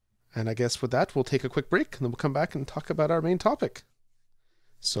 And I guess with that, we'll take a quick break, and then we'll come back and talk about our main topic.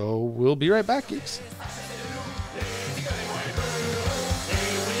 So we'll be right back, geeks.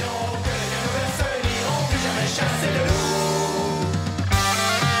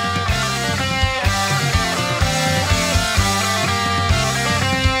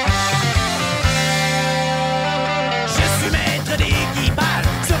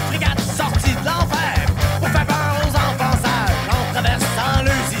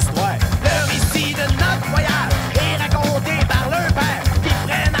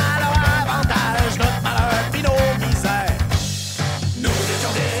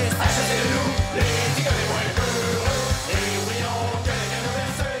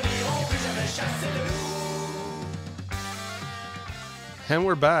 And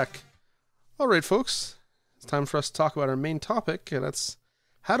we're back. All right, folks. It's time for us to talk about our main topic, and that's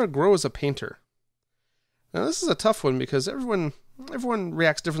how to grow as a painter. Now, this is a tough one because everyone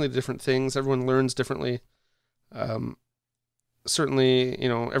reacts differently to different things. Everyone learns differently. Certainly,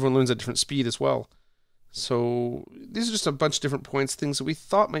 everyone learns at different speed as well. So these are just a bunch of different points, things that we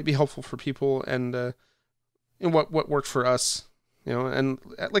thought might be helpful for people, and what worked for us. And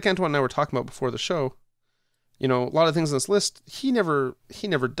like Antoine and I were talking about before the show. A lot of things on this list, he never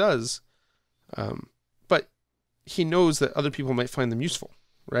does, but he knows that other people might find them useful,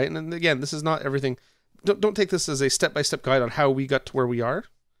 right? And again, this is not everything. Don't take this as a step-by-step guide on how we got to where we are,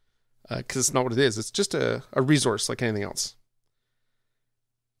 because it's not what it is. It's just a resource like anything else.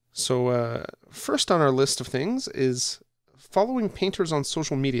 So first on our list of things is following painters on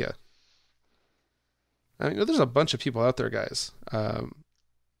social media. There's a bunch of people out there, guys.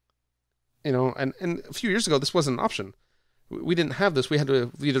 And a few years ago, this wasn't an option. We didn't have this. We had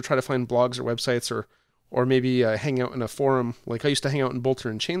to either try to find blogs or websites or maybe hang out in a forum. Like I used to hang out in Bolter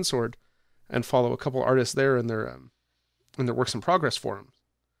and Chainsword and follow a couple artists there in their works in progress forums.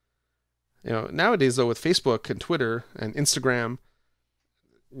 Nowadays, though, with Facebook and Twitter and Instagram,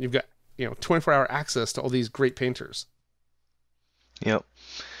 you've got, 24-hour access to all these great painters. Yep.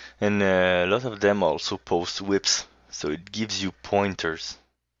 And a lot of them also post whips, so it gives you pointers.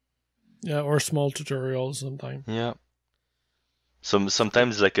 Yeah, or small tutorials sometimes. Yeah.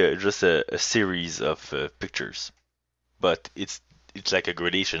 Sometimes like just a series of pictures, but it's like a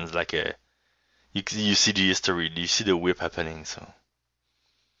gradation. It's like you see the history, you see the whip happening. So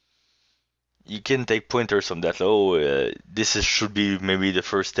you can take pointers from that. Should be maybe the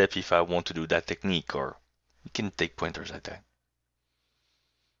first step if I want to do that technique, or you can take pointers like that.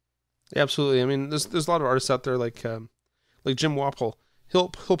 Yeah, absolutely. I mean, there's a lot of artists out there like Jim Wapple. He'll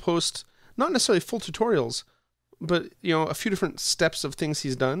post not necessarily full tutorials, but a few different steps of things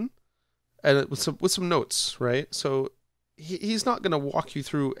he's done, and with some notes, right? So he's not going to walk you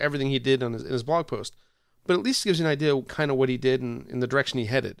through everything he did in his blog post, but at least gives you an idea of kind of what he did and in the direction he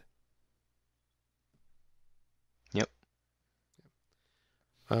headed. Yep.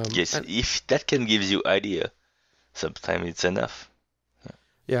 Yes, if that can give you idea, sometimes it's enough.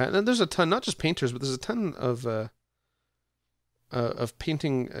 Yeah, and then there's a ton, not just painters, but there's a ton of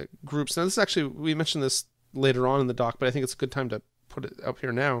painting groups. Now, this is actually, we mentioned this later on in the doc, but I think it's a good time to put it up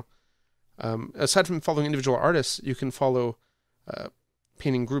here now. Aside from following individual artists, you can follow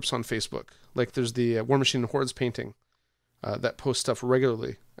painting groups on Facebook. Like there's the War Machine and Hordes painting that posts stuff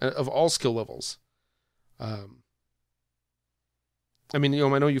regularly of all skill levels. I mean,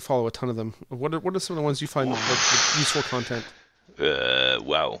 I know you follow a ton of them. What are some of the ones you find like useful content?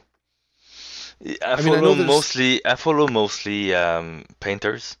 Wow. I follow mostly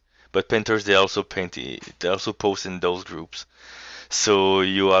painters, but painters they also post in those groups. So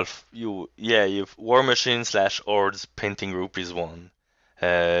you have War Machine / Hordes painting group is one.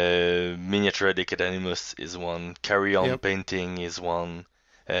 Miniature Decadanimus is one. Carry On Painting is one.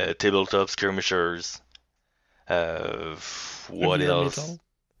 Tabletop Skirmishers. What else?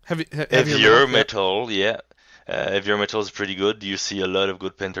 Heavier Metal, yeah. Heavier Metal is pretty good. You see a lot of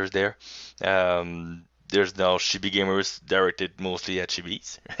good painters there. There's now Chibi Gamers directed mostly at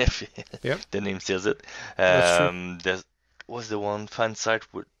Chibis. The name says it. There's what's the one fan site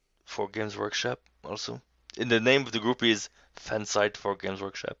for Games Workshop also. And the name of the group is Fan Site for Games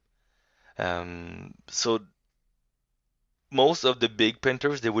Workshop. So most of the big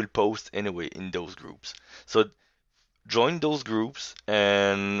painters they will post anyway in those groups. So join those groups,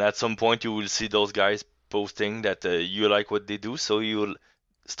 and at some point you will see those guys posting that you like what they do, so you'll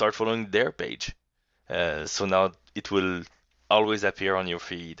start following their page. So now it will always appear on your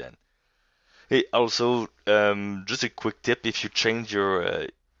feed. And hey, also, just a quick tip: if you change your,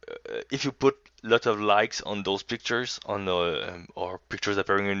 if you put a lot of likes on those pictures or pictures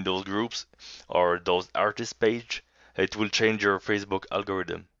appearing in those groups or those artist page, it will change your Facebook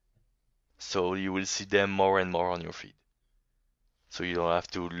algorithm. So you will see them more and more on your feed. So you don't have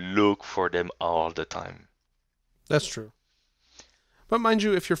to look for them all the time. That's true. But mind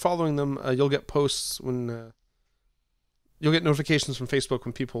you, if you're following them, you'll get posts when... you'll get notifications from Facebook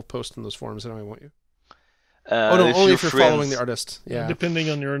when people post in those forums anyway, won't you? Only if you're following the artist. Yeah. Depending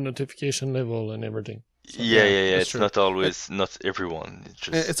on your notification level and everything. So, yeah. It's true. Not always, not everyone.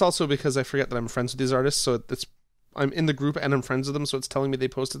 It's also because I forget that I'm friends with these artists, so I'm in the group and I'm friends with them, so it's telling me they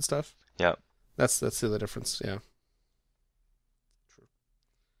posted stuff. Yeah. That's the other difference, yeah. True.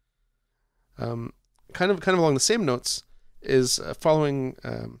 Kind of along the same notes is following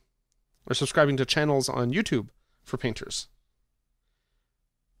or subscribing to channels on YouTube for painters.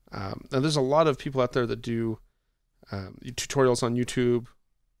 Now there's a lot of people out there that do tutorials on YouTube.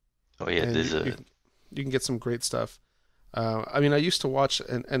 Oh yeah, you can get some great stuff. I mean, I used to watch,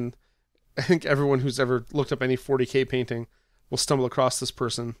 and I think everyone who's ever looked up any 40K painting will stumble across this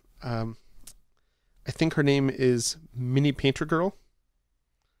person. I think her name is Mini Painter Girl,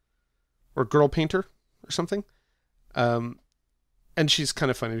 or Girl Painter, or something. And she's kind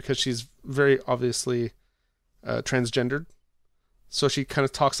of funny because she's very obviously transgendered. So she kind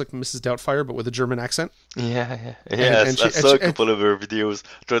of talks like Mrs. Doubtfire, but with a German accent. Yeah. I saw a couple of her videos.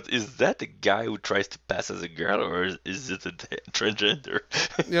 Is that the guy who tries to pass as a girl, or is it a transgender?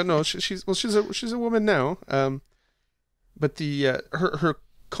 Yeah, no, she's a woman now. But her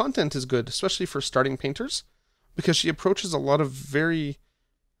content is good, especially for starting painters, because she approaches a lot of very,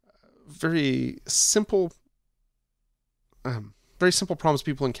 very simple problems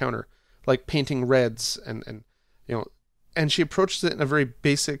people encounter, like painting reds and and she approaches it in a very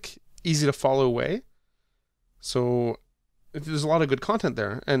basic, easy to follow way. So there's a lot of good content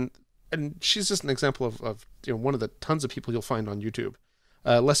there, and she's just an example of one of the tons of people you'll find on YouTube.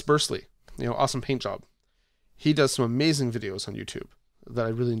 Les Bursley, Awesome Paint Job. He does some amazing videos on YouTube that I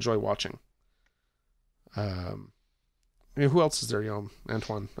really enjoy watching. Who else is there,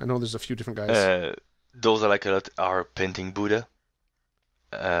 Antoine? I know there's a few different guys. Those I like a lot are Painting Buddha.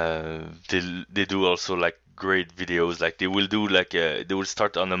 They do also like great videos. Like they will do they will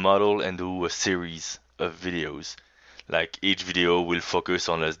start on a model and do a series of videos. Like each video will focus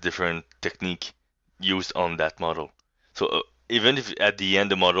on a different technique used on that model. So even if at the end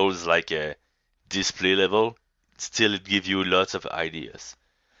the model is like a display level, still it gives you lots of ideas.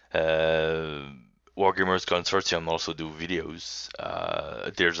 Wargamers Consortium also do videos.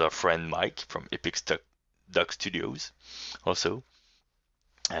 There's our friend Mike from Epic Duck Studios also.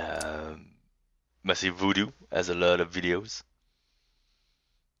 Massive Voodoo has a lot of videos.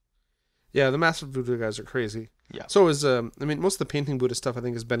 Yeah, the Massive Voodoo guys are crazy. Yeah. So is most of the painting Buddha stuff I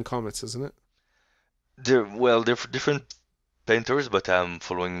think is Ben Comets, isn't it? They're different painters, but I'm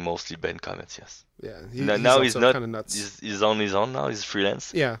following mostly Ben Comets. Yes. Yeah. He's not kind of nuts. He's on his own now. He's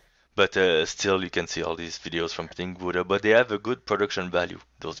freelance. Yeah. But still, you can see all these videos from Painting Buddha. But they have a good production value.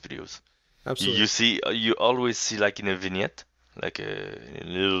 Those videos. Absolutely. You always see like in a vignette, like a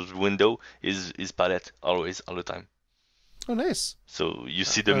little window is palette always all the time. Oh, nice. So you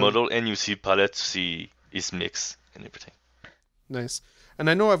see the model and you see palette, see his mix and everything. Nice. And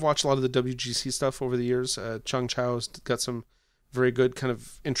I know I've watched a lot of the WGC stuff over the years. Chung Chao's got some very good kind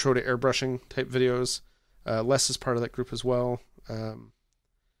of intro to airbrushing type videos. Les is part of that group as well.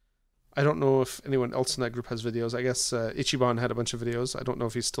 I don't know if anyone else in that group has videos. I guess Ichiban had a bunch of videos. I don't know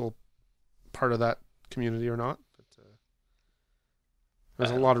if he's still part of that community or not. But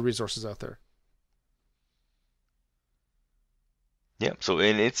there's a lot of resources out there. Yeah,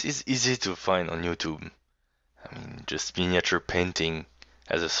 and it's easy to find on YouTube. I mean, just miniature painting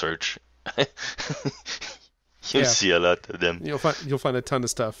as a search. You'll see a lot of them. You'll find a ton of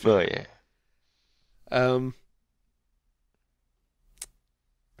stuff. Oh yeah.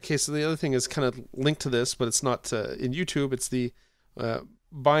 Okay, so the other thing is kind of linked to this, but it's not in YouTube. It's the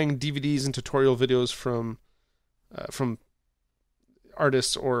buying DVDs and tutorial videos from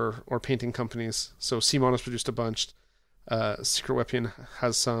artists or painting companies. So Simon has produced a bunch. Secret Weapon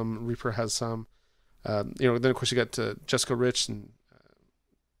has some. Reaper has some. Then of course you got Jessica Rich, and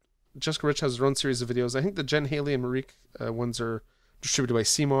Jessica Rich has her own series of videos. I think the Jen Haley and Marique ones are distributed by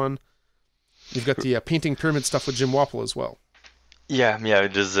Simon. You've got the painting pyramid stuff with Jim Wapple as well. Yeah.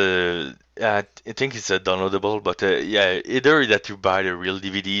 There's I think it's downloadable, but either that you buy the real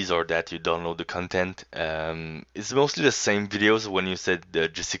DVDs or that you download the content. It's mostly the same videos. When you said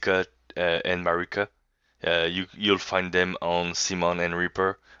Jessica and Marika, you'll find them on Simon and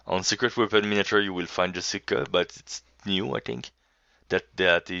Reaper. On Secret Weapon Miniature, you will find Jessica, but it's new, I think,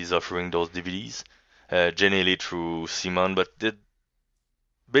 that is offering those DVDs. Generally through Simon, but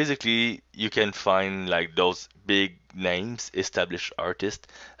basically you can find like those big names, established artists,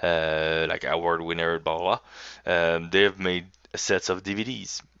 like award winner, blah blah. They have made sets of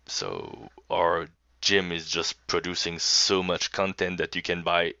DVDs. So our Jim is just producing so much content that you can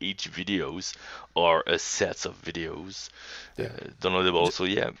buy each videos or a set of videos. Downloadable. So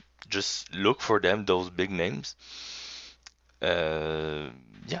just look for them, those big names.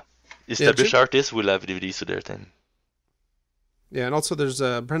 Established artists will have DVDs to their time. Yeah, and also there's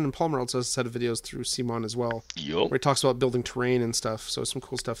Brendan Palmer also has a set of videos through Simon as well, where he talks about building terrain and stuff. So some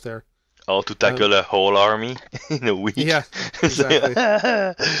cool stuff there. How to tackle a whole army in a week. Yeah, exactly.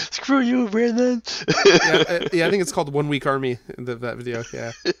 Screw you, Brendan. I think it's called 1 Week Army, that video.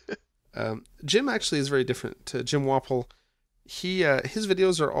 Yeah. Jim actually is very different to Jim Wapple. His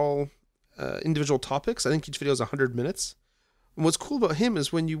videos are all individual topics. I think each video is 100 minutes. And what's cool about him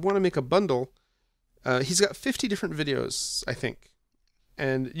is when you want to make a bundle, he's got 50 different videos, I think,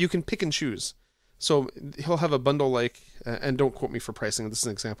 and you can pick and choose. So he'll have a bundle like, and don't quote me for pricing, this is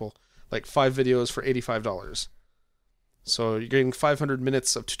an example, like 5 videos for $85. So you're getting 500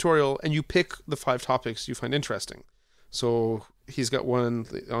 minutes of tutorial, and you pick the 5 topics you find interesting. So he's got one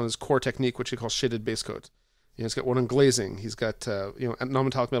on his core technique, which he calls shaded base coat. He's got one on glazing. He's got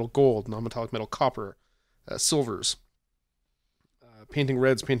non-metallic metal gold, non-metallic metal copper, silvers, painting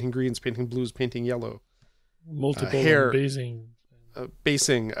reds, painting greens, painting blues, painting yellow, multiple hair,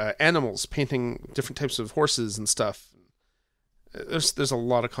 basing, animals, painting different types of horses and stuff. There's a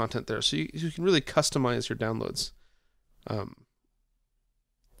lot of content there, so you can really customize your downloads.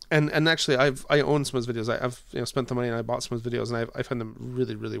 And actually, I own some of his videos. I've spent the money and I bought some of his videos, and I find them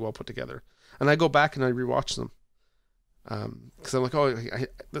really, really well put together. And I go back and I rewatch them because I'm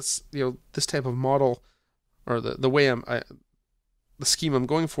like, this type of model or the way the scheme I'm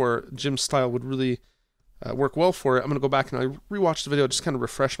going for, Jim's style would really work well for it. I'm gonna go back and I rewatch the video, just kind of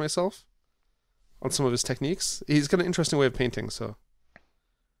refresh myself on some of his techniques. He's got an interesting way of painting, so.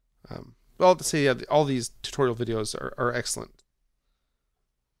 I'll say all these tutorial videos are excellent.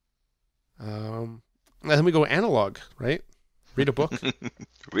 And then we go analog, right? Read a book.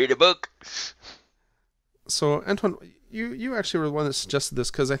 Read a book. So, Antoine, you actually were the one that suggested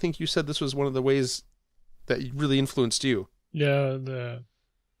this, because I think you said this was one of the ways that really influenced you. Yeah,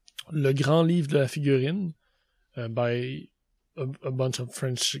 Le Grand Livre de la Figurine by a bunch of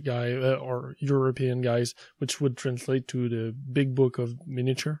French guy or European guys, which would translate to the Big Book of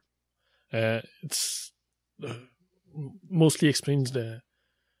Miniature. It's mostly explains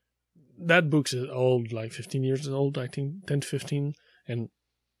that book's old, like 15 years old, I think 10 to 15, and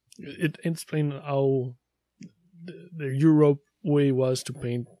it explains how the Europe way was to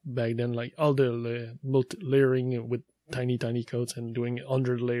paint back then, like all the layering with tiny coats and doing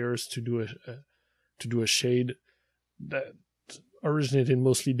 100 layers to do a shade that originated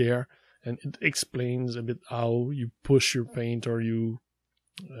mostly there, and it explains a bit how you push your paint or you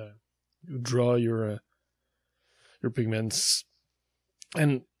draw your pigments.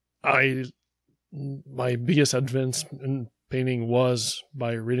 And my biggest advance in painting was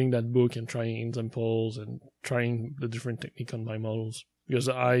by reading that book and trying examples and trying the different technique on my models, because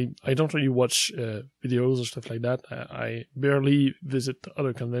I don't really watch videos or stuff like that. I barely visit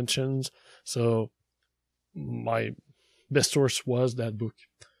other conventions, so my best source was that book,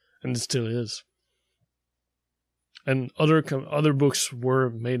 and it still is. And other books were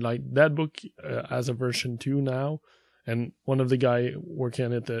made like that book as a version 2 now. And one of the guy working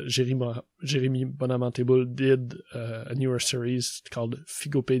on it, Jérémy Bonamontebull, did a newer series called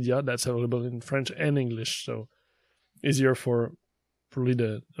Figopedia that's available in French and English, so easier for probably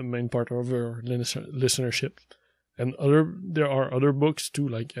the main part of our listenership. And there are other books too,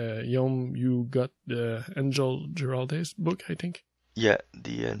 like Yaum, you got the Angel Giraldes book, I think. Yeah,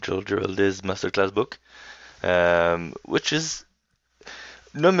 the Angel Giraldes masterclass book, which is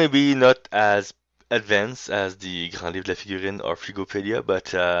maybe not as advanced as the Grand Livre de la Figurine or Figopedia,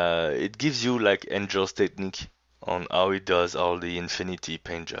 but it gives you like Angel's technique on how he does all the infinity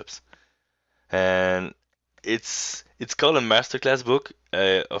paint jobs. And it's called a masterclass book.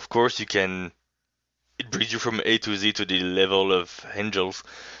 Of course, it brings you from A to Z to the level of angels,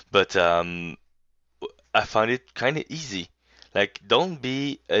 but I found it kind of easy. Like, don't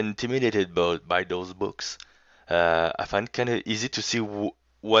be intimidated by those books. I find it kind of easy to see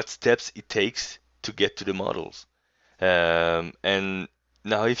what steps it takes to get to the models. And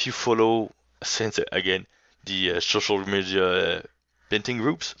now if you follow, since again, the social media painting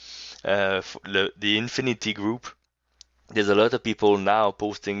groups, the Infinity group, there's a lot of people now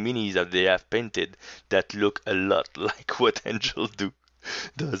posting minis that they have painted that look a lot like what Angel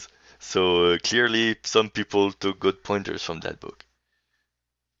does. So clearly some people took good pointers from that book.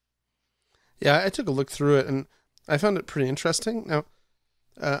 Yeah, I took a look through it and I found it pretty interesting. Now,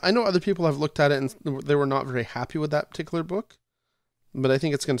 I know other people have looked at it and they were not very happy with that particular book, but I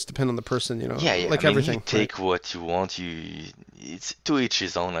think it's going to depend on the person, Yeah, like I mean, everything. You take what you want. It's to each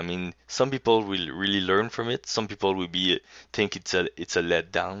his own. I mean, some people will really learn from it. Some people will think it's a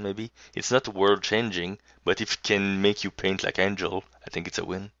letdown. Maybe it's not world changing, but if it can make you paint like Angel, I think it's a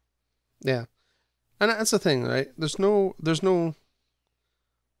win. Yeah, and that's the thing, right? There's no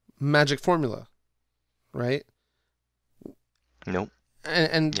magic formula, right? No.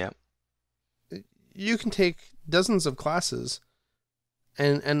 And yeah, you can take dozens of classes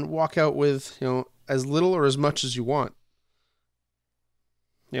and walk out with as little or as much as you want.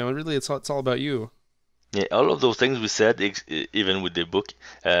 Really, it's all about you. Yeah, all of those things we said, even with the book,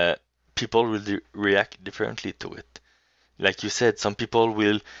 people will react differently to it. Like you said, some people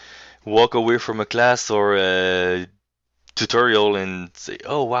will walk away from a class or a tutorial and say,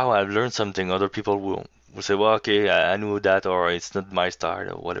 "Oh wow, I've learned something." Other people will say, "Well, okay, I knew that," or "It's not my style,"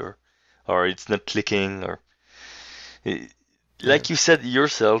 or whatever, or "It's not clicking," or like you said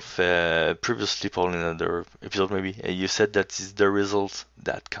yourself previously, Paul, in another episode, maybe you said that it's the results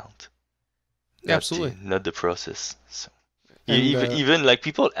that count. Absolutely, not the process. So even like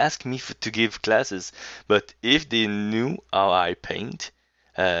people ask me to give classes, but if they knew how I paint,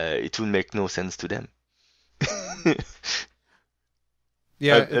 it would make no sense to them.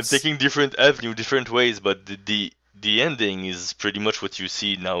 Yeah, I'm taking different avenues, different ways, but the ending is pretty much what you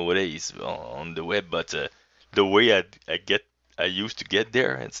see nowadays on the web. But the way I used to get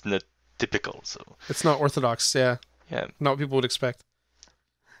there, it's not typical. So it's not orthodox. Yeah, not what people would expect.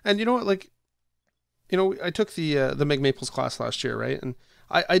 And you know what? Like, I took the Meg Maples class last year, right? And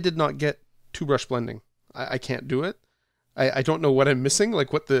I did not get two brush blending. I can't do it. I don't know what I'm missing,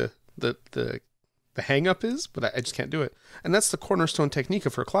 like what the hang up is, but I just can't do it. And that's the cornerstone technique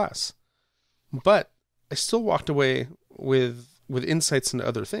of her class. But I still walked away with insights into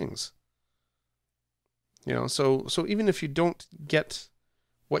other things. So even if you don't get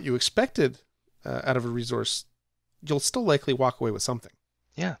what you expected out of a resource, you'll still likely walk away with something.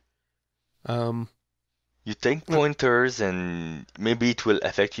 Yeah. You take pointers and maybe it will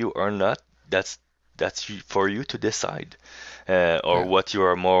affect you or not. That's for you to decide, or what you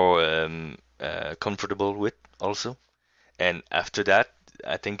are more comfortable with also. And after that,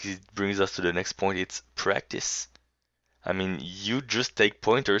 I think it brings us to the next point. It's practice. I mean, you just take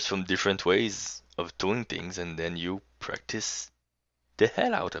pointers from different ways of doing things, and then you practice the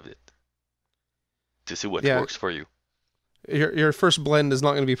hell out of it to see what works for you. Your first blend is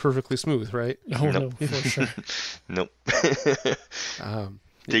not going to be perfectly smooth, right? Oh, no, for sure. Nope.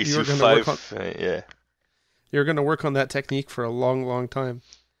 Takes you 5, yeah. You're going to work on that technique for a long, long time.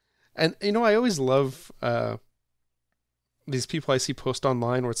 And, I always love these people I see post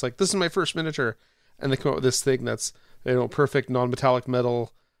online where it's like, this is my first miniature. And they come up with this thing that's, perfect non-metallic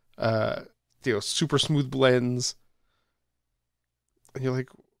metal, super smooth blends. And you're like,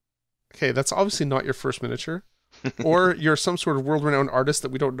 okay, that's obviously not your first miniature. Or you're some sort of world-renowned artist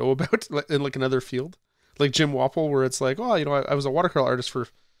that we don't know about in like another field. Like Jim Wapple, where it's like, oh, I was a watercolor artist for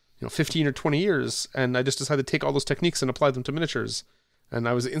 15 or 20 years, and I just decided to take all those techniques and apply them to miniatures, and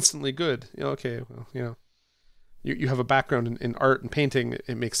I was instantly good. Okay, well, you have a background in art and painting,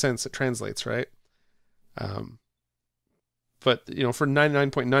 it makes sense, it translates, right? But for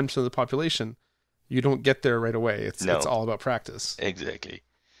 99.9% of the population, you don't get there right away. It's all about practice. Exactly.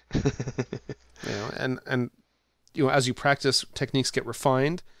 And as you practice, techniques get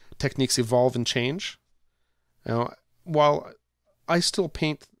refined, techniques evolve and change. While I still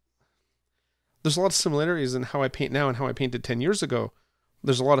paint, there's a lot of similarities in how I paint now and how I painted 10 years ago.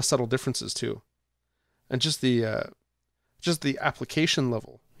 There's a lot of subtle differences too. And just the application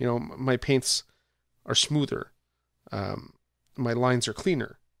level, my paints are smoother. My lines are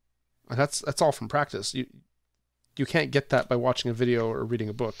cleaner. And that's all from practice. You can't get that by watching a video or reading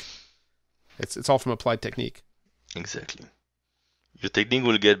a book. It's all from applied technique. Exactly. Your technique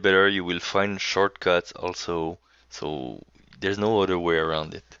will get better. You will find shortcuts also. So there's no other way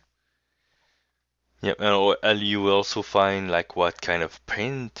around it. Yeah, and you will also find like what kind of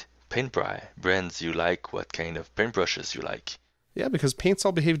paint brands you like, what kind of paintbrushes you like. Yeah, because paints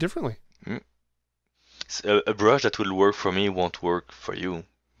all behave differently. So a brush that will work for me won't work for you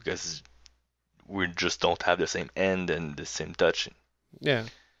because we just don't have the same end and the same touch. Yeah,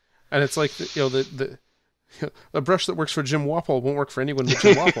 and it's like the brush that works for Jim Wapple won't work for anyone but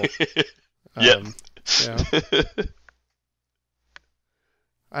Jim Wapple. Yeah.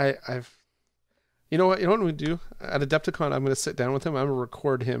 I've you know what we do at Adepticon? I'm going to sit down with him. I'm going to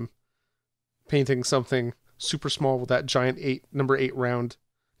record him painting something super small with that giant number 8 round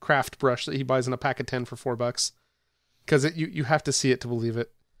craft brush that he buys in a pack of 10 for $4, because you have to see it to believe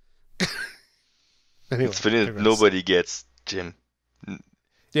it. Anyway, it's funny that nobody gets Jim.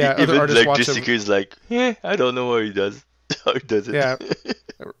 Yeah, even other artists like watch him. is like, I don't know how he does it. Yeah,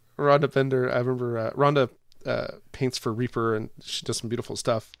 Rhonda Bender. I remember Rhonda paints for Reaper, and she does some beautiful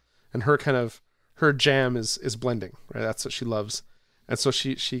stuff. And her jam is blending, right? That's what she loves. And so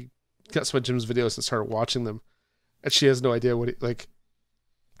she got some of Jim's videos and started watching them, and she has no idea what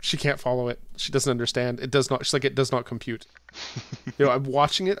she can't follow it. She doesn't understand. It does not. She's like, it does not compute. I'm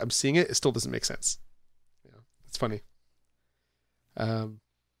watching it. I'm seeing it. It still doesn't make sense. It's funny.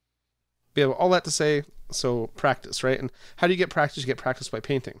 Yeah, all that to say, so practice, right? And how do you get practice? You get practice by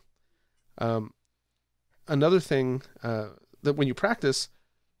painting. Another thing that when you practice,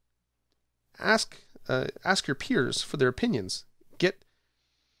 ask your peers for their opinions.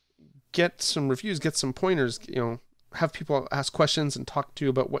 Get some reviews, get some pointers. Have people ask questions and talk to you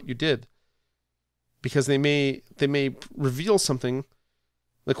about what you did, because they may reveal something.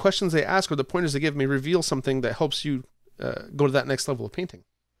 The questions they ask or the pointers they give may reveal something that helps you go to that next level of painting.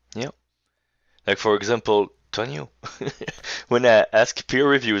 Yeah. Like, for example, Tonio. When I ask peer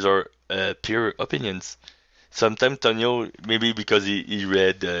reviews or peer opinions, sometimes Tonio, maybe because he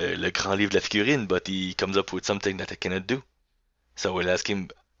read Le Grand Livre de la Figurine, but he comes up with something that I cannot do. So I will ask him,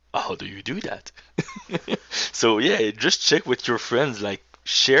 how do you do that? So yeah, just check with your friends, like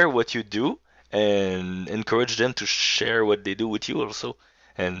share what you do and encourage them to share what they do with you also.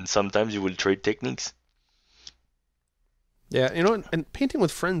 And sometimes you will trade techniques. Yeah, and painting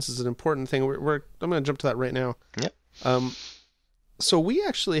with friends is an important thing. I'm going to jump to that right now. Yeah. So we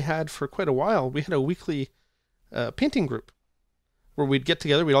actually had, for quite a while, we had a weekly painting group where we'd get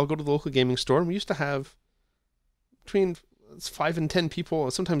together. We'd all go to the local gaming store, and we used to have between 5 and 10 people,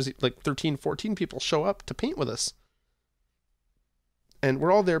 sometimes like 13, 14 people show up to paint with us. And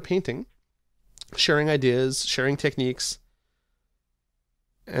we're all there painting, sharing ideas, sharing techniques.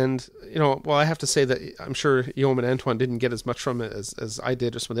 And, well, I have to say that I'm sure Yaum and Antoine didn't get as much from it as I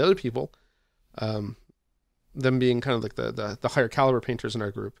did or some of the other people. Them being kind of like the higher caliber painters in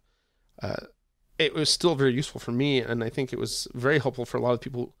our group. It was still very useful for me, and I think it was very helpful for a lot of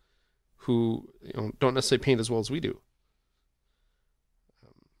people who don't necessarily paint as well as we do.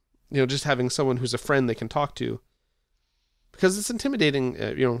 Just having someone who's a friend they can talk to because it's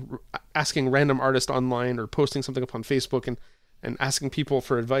intimidating, asking random artist online or posting something up on Facebook and asking people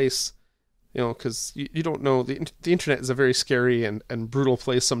for advice, because you don't know. The internet is a very scary and brutal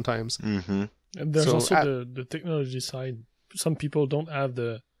place sometimes. Mm-hmm. And there's also the technology side. Some people don't have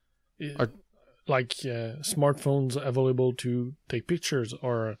smartphones available to take pictures,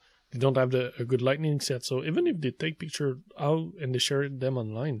 or they don't have a good lighting set. So even if they take pictures out and they share them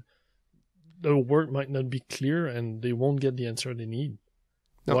online, the work might not be clear and they won't get the answer they need.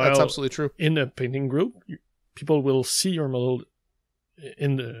 No, that's absolutely true. In a painting group, people will see your model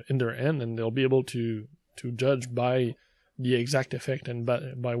in their end, and they'll be able to judge by the exact effect and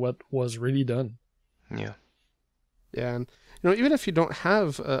by what was really done. Yeah. Yeah, and even if you don't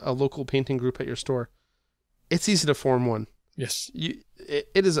have a local painting group at your store, it's easy to form one. Yes.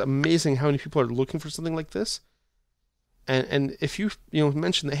 It is amazing how many people are looking for something like this. And if you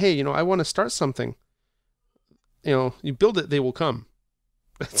mention that, hey, I want to start something, you build it, they will come.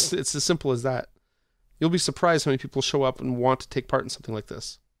 It's as simple as that. You'll be surprised how many people show up and want to take part in something like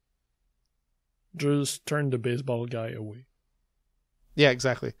this. Just turn the baseball guy away. Yeah,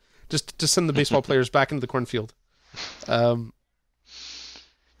 exactly. Just send the baseball players back into the cornfield. Maybe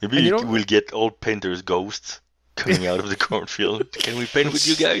we'll get old painters' ghosts coming out of the cornfield. Can we paint with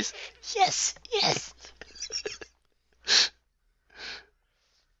you guys? Yes.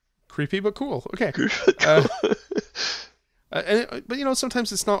 Creepy but cool. Okay. But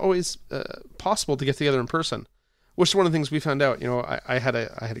sometimes it's not always possible to get together in person, which is one of the things we found out. I had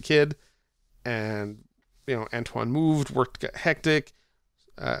a kid, and Antoine moved, work got hectic.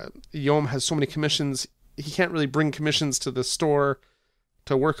 Yaum has so many commissions, he can't really bring commissions to the store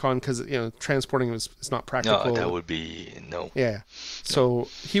to work on because transporting is not practical. No, that would be no. Yeah, so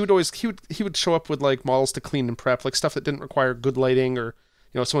he would show up with like models to clean and prep, like stuff that didn't require good lighting, or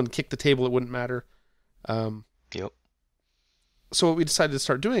someone kicked the table, it wouldn't matter. Yep. So what we decided to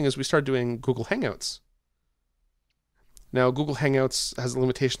start doing is we started doing Google Hangouts. Now, Google Hangouts has a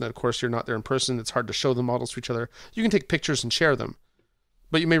limitation that, of course, you're not there in person. It's hard to show the models to each other. You can take pictures and share them,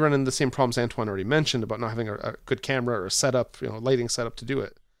 but you may run into the same problems Antoine already mentioned about not having a good camera or a setup, lighting setup to do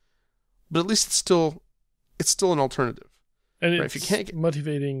it. But at least it's still an alternative. And right? It's if you can't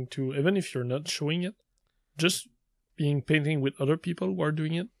motivating to, even if you're not showing it, just painting with other people who are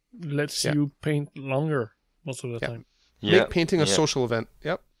doing it lets you paint longer most of the time. Yeah. Make painting a social event.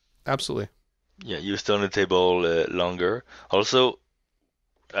 Yep, absolutely. Yeah, you stay on the table longer. Also,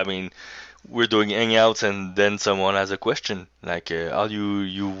 I mean, we're doing hangouts, and then someone has a question like, "How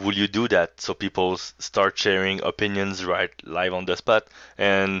will you do that?" So people start sharing opinions right live on the spot,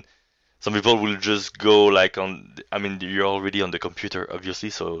 and some people will just go like on. I mean, you're already on the computer,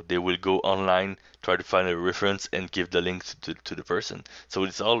 obviously, so they will go online, try to find a reference, and give the link to the person. So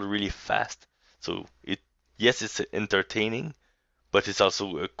it's all really fast. So it's entertaining, but it's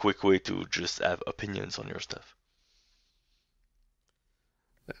also a quick way to just have opinions on your stuff.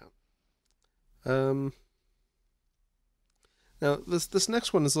 Now this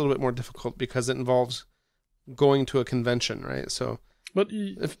next one is a little bit more difficult because it involves going to a convention, right? So, but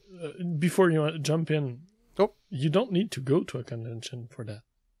before you jump in, you don't need to go to a convention for that.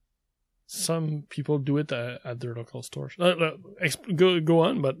 Some people do it at their local stores. Go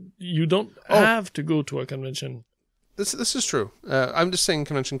on, but you don't have to go to a convention. This is true. I'm just saying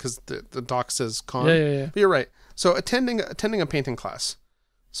convention because the doc says con. Yeah. But you're right. So attending a painting class.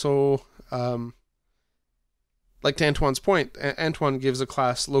 So, like to Antoine's point, Antoine gives a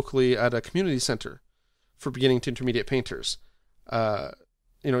class locally at a community center for beginning to intermediate painters. You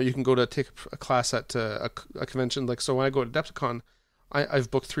can go to take a class at a convention. Like, so when I go to Adepticon,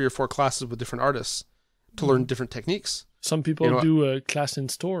 I've booked 3 or 4 classes with different artists to learn different techniques. Some people do a class in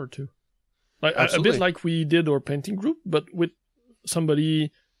store too. Like a bit like we did our painting group, but with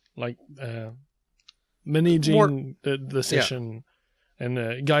somebody like managing the session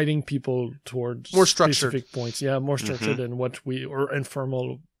and guiding people towards more structured specific points. Yeah, more structured than what our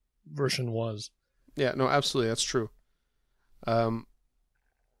informal version was. Yeah, no, absolutely, that's true. And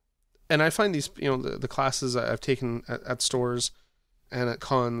I find these, the classes I've taken at stores and at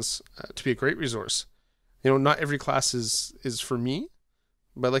cons to be a great resource. Not every class is for me.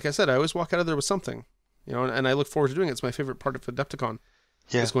 But like I said, I always walk out of there with something, and I look forward to doing it. It's my favorite part of Adepticon,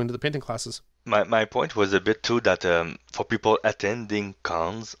 is going to the painting classes. My point was a bit too that for people attending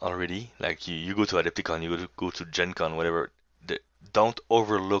cons already, like you go to Adepticon, you go to Gen Con, whatever, don't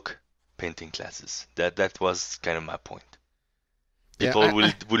overlook painting classes. That was kind of my point. People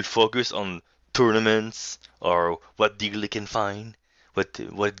will focus on tournaments or what deal they can find,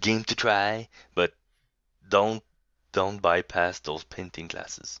 what game to try, but don't bypass those painting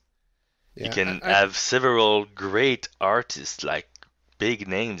classes. You can have several great artists, like big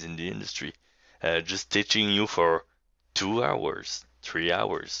names in the industry, just teaching you for 2 hours, 3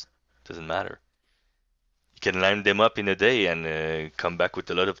 hours. Doesn't matter. You can line them up in a day and come back with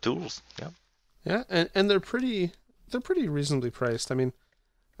a lot of tools. Yeah. Yeah, and they're pretty reasonably priced. I mean,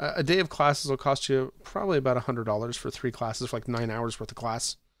 a day of classes will cost you probably about $100 for 3 classes, for like 9 hours worth of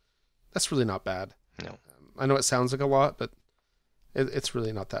class. That's really not bad. No. I know it sounds like a lot, but it's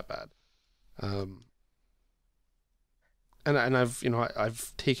really not that bad. And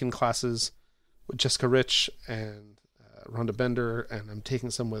I've taken classes with Jessica Rich and Rhonda Bender, and I'm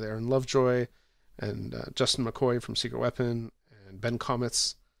taking some with Aaron Lovejoy and Justin McCoy from Secret Weapon and Ben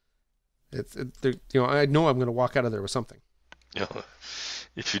Comets. I know I'm going to walk out of there with something. Yeah.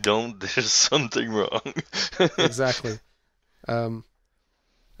 If you don't, there's something wrong. Exactly. And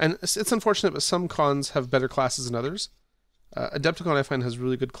it's unfortunate, but some cons have better classes than others. Adepticon, I find, has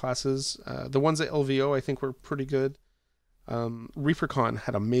really good classes. The ones at LVO, I think, were pretty good. ReaperCon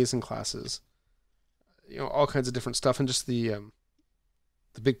had amazing classes. All kinds of different stuff, and just the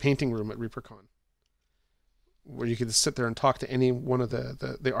big painting room at ReaperCon, where you could sit there and talk to any one of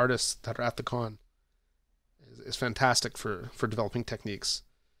the artists that are at the con, is fantastic for developing techniques.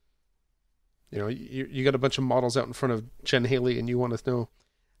 You got a bunch of models out in front of Jen Haley, and you want to know,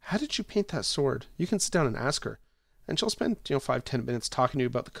 how did you paint that sword? You can sit down and ask her, and she'll spend 5-10 minutes talking to you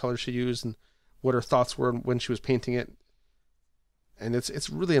about the color she used and what her thoughts were when she was painting it, and it's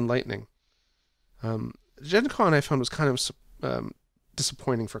really enlightening. Gen Con, I found, was kind of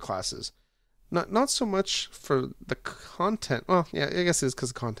disappointing for classes. Not so much for the content. Well, yeah, I guess it is because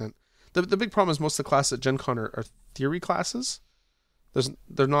of content. The big problem is most of the classes at Gen Con are theory classes.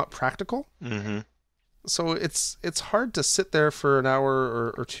 They're not practical. Mm-hmm. So it's hard to sit there for an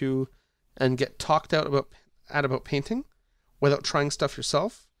hour or two and get talked out about painting without trying stuff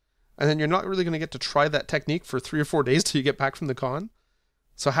yourself. And then you're not really going to get to try that technique for 3 or 4 days till you get back from the con.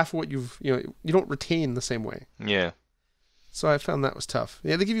 So half of what you don't retain the same way. Yeah. So I found that was tough.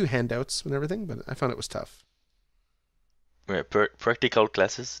 Yeah, they give you handouts and everything, but I found it was tough. Right, practical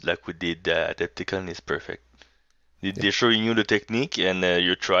classes like we did at Adepticon is perfect. They're showing you the technique, and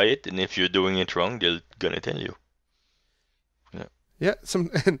you try it, and if you're doing it wrong, they're gonna tell you. Yeah. Yeah.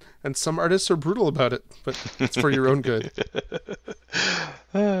 And some artists are brutal about it, but it's for your own good.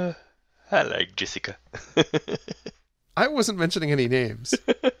 I like Jessica. I wasn't mentioning any names.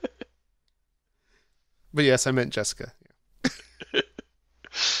 But yes, I meant Jessica. Yeah.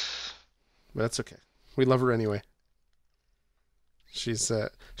 But that's okay. We love her anyway. She's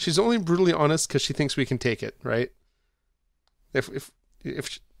only brutally honest because she thinks we can take it, right? If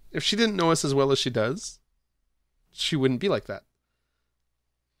she didn't know us as well as she does, she wouldn't be like that.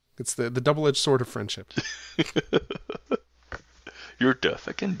 It's the double-edged sword of friendship. You're tough.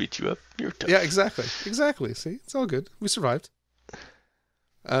 I can beat you up. You're tough. Yeah, exactly. See, it's all good. We survived.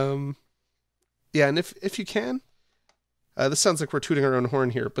 Yeah, and if you can, this sounds like we're tooting our own horn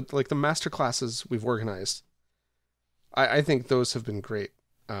here, but like the master classes we've organized, I think those have been great.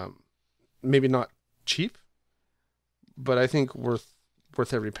 Maybe not cheap, but I think worth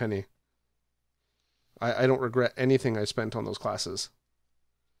every penny. I don't regret anything I spent on those classes.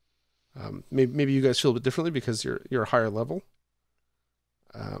 Maybe you guys feel a bit differently because you're a higher level.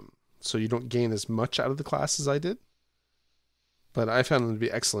 So you don't gain as much out of the class as I did. But I found them to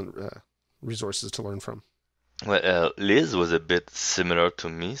be excellent resources to learn from. Well, Liz was a bit similar to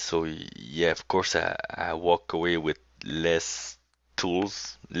me, so yeah, of course I walk away with less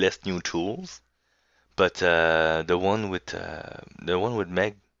new tools. But the one with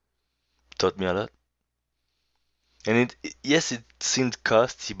Meg taught me a lot. And it seemed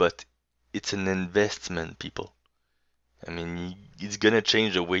costly, but it's an investment, people. I mean, it's gonna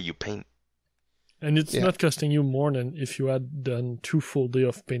change the way you paint. And it's not costing you more than if you had done 2 full days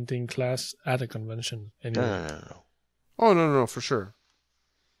of painting class at a convention. Anyway. No. Oh, no, for sure.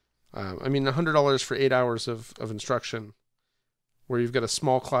 I mean, $100 for 8 hours of instruction, where you've got a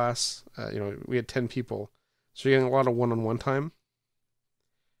small class. We had 10 people, so you're getting a lot of one-on-one time.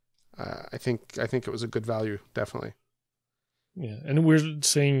 I think it was a good value, definitely. Yeah, and we're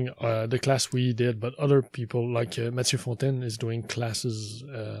saying the class we did, but other people like Mathieu Fontaine is doing classes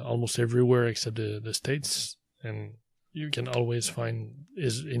almost everywhere except the States, and you can always find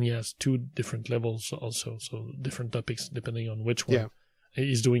and he has 2 different levels also, so different topics depending on which one. Yeah.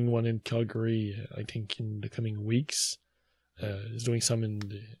 He's doing one in Calgary, I think, in the coming weeks. He's doing some in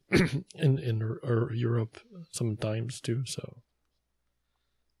Europe sometimes too. So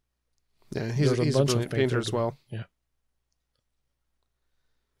yeah, he's a brilliant painter as well. Yeah.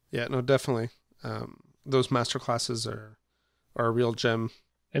 Yeah, no, definitely. Those master classes are a real gem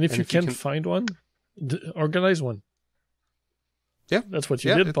And if you can't find one, organize one. Yeah, that's what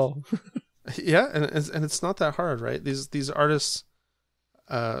you did, Paul. Yeah, and it's not that hard, right? These artists,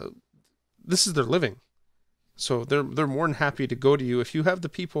 this is their living, so they're more than happy to go to you if you have the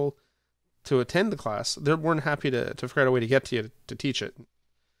people to attend the class. They're more than happy to figure out a way to get to you to teach it.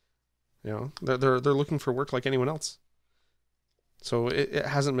 You know, they're looking for work like anyone else. So it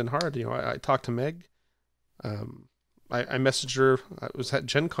hasn't been hard. You know, I talked to Meg. I messaged her. I was at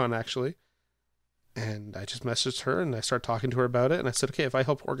Gen Con actually, and I just messaged her and I started talking to her about it. And I said, okay, if I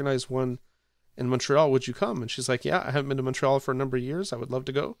help organize one in Montreal, would you come? And she's like, yeah, I haven't been to Montreal for a number of years. I would love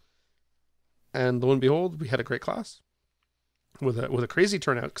to go. And lo and behold, we had a great class with a crazy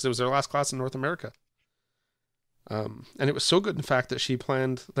turnout because it was our last class in North America. And it was so good, in fact, that she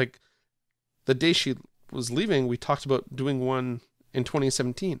planned, like, the day she was leaving, we talked about doing one in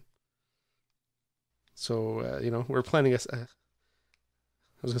 2017. So, you know, we're planning I was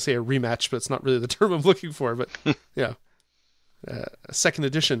going to say a rematch, but it's not really the term I'm looking for, but yeah, a second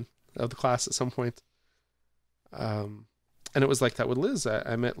edition of the class at some point. And it was like that with Liz.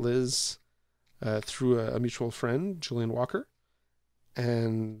 I met Liz through a mutual friend, Julian Walker,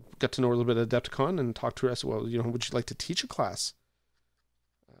 and got to know her a little bit at Adepticon and talked to her. I said, well, you know, would you like to teach a class?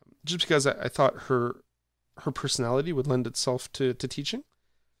 Just because I thought her personality would lend itself to teaching,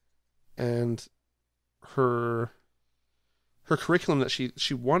 and her curriculum that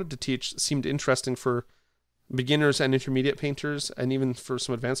she wanted to teach seemed interesting for beginners and intermediate painters, and even for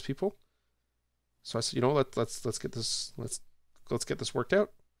some advanced people. So I said, you know, let's get this get this worked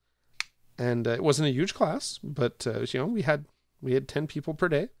out. And it wasn't a huge class, but you know, we had 10 people per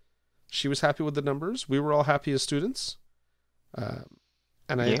day. She was happy with the numbers. We were all happy as students.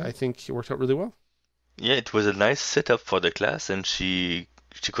 I think it worked out really well. Yeah, it was a nice setup for the class, and she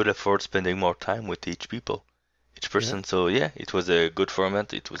could afford spending more time with each person. Yeah. So yeah, it was a good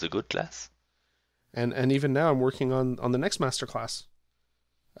format. It was a good class. And even now, I'm working on the next master class,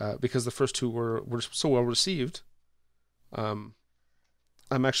 because the first two were so well received. I'm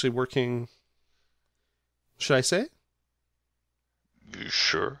actually working. Should I say?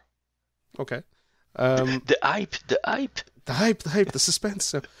 Sure. Okay. The hype, the suspense.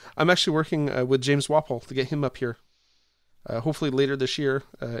 So I'm actually working with James Wapple to get him up here. Hopefully later this year,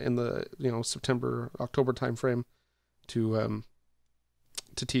 in the September, October timeframe, to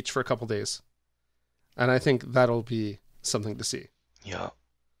teach for a couple days, and I think that'll be something to see. Yeah.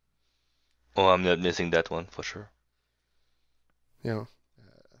 Oh, I'm not missing that one for sure. You know,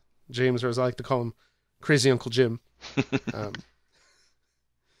 James, or as I like to call him, Crazy Uncle Jim,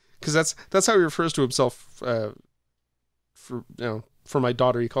 because that's how he refers to himself. For my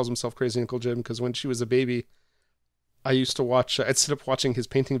daughter, he calls himself Crazy Uncle Jim because when she was a baby, I used to watch. I'd sit up watching his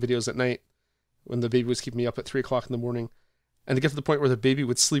painting videos at night when the baby was keeping me up at 3:00 in the morning, and to get to the point where the baby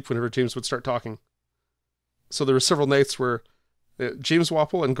would sleep whenever James would start talking. So there were several nights where James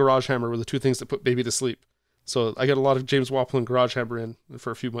Wapple and Garage Hammer were the two things that put baby to sleep. So I got a lot of James Wapple and Garage Hammer in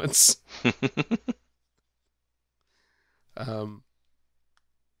for a few months.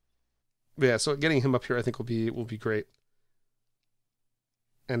 Yeah, so getting him up here I think will be great.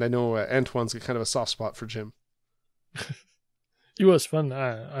 And I know Antoine's got kind of a soft spot for Jim. He was fun.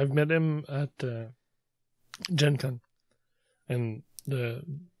 I've met him at Gen Con, and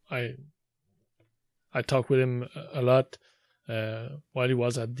I talked with him a lot while he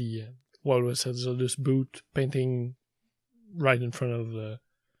was at this booth painting right in front of the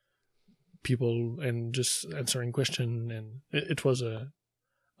people and just answering questions, and it was a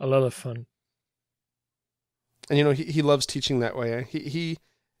lot of fun. And you know, he loves teaching that way.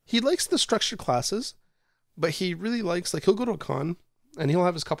 He likes the structured classes, but he really likes, like, he'll go to a con and he'll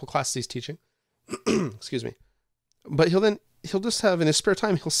have his couple classes he's teaching. Excuse me. But he'll just have, in his spare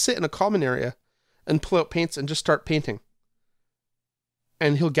time, he'll sit in a common area and pull out paints and just start painting.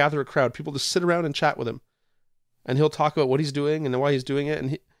 And he'll gather a crowd. People just sit around and chat with him. And he'll talk about what he's doing and why he's doing it.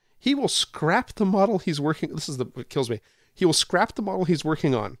 And he will scrap the model he's working. This is what kills me. He will scrap the model he's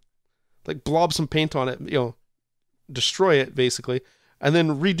working on, like blob some paint on it, destroy it basically, and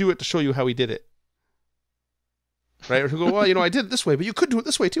then redo it to show you how he did it. Right? Or he'll go, well, I did it this way, but you could do it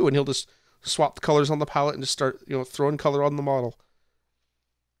this way too. And he'll just swap the colors on the palette and just start, throwing color on the model.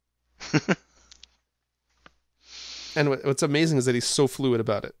 And what's amazing is that he's so fluid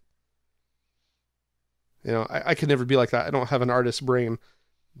about it. I could never be like that. I don't have an artist's brain,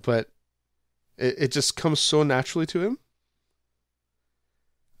 but it just comes so naturally to him.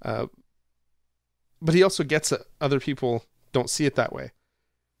 But he also gets it. Other people don't see it that way.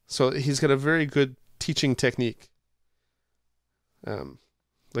 So he's got a very good teaching technique.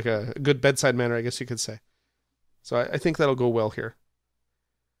 Like a good bedside manner, I guess you could say. So I think that'll go well here.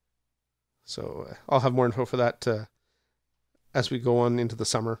 So I'll have more info for that as we go on into the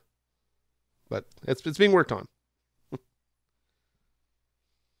summer. But it's being worked on.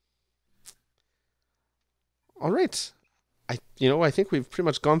 All right. I think we've pretty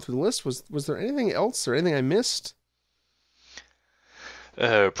much gone through the list. Was there anything else or anything I missed?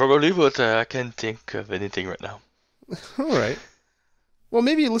 Probably, but I can't think of anything right now. All right. Well,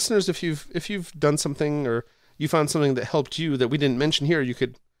 maybe listeners, if you've done something or you found something that helped you that we didn't mention here, you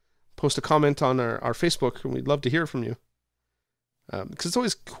could post a comment on our Facebook, and we'd love to hear from you. Because it's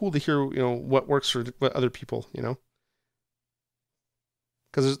always cool to hear, what works for what other people,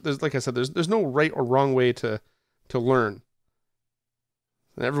 Because there's like I said, there's no right or wrong way to learn.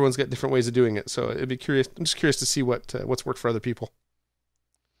 And everyone's got different ways of doing it, so I'm just curious to see what's worked for other people.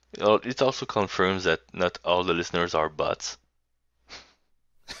 It also confirms that not all the listeners are bots.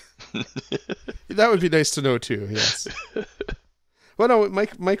 That would be nice to know too. Yes. Well, no,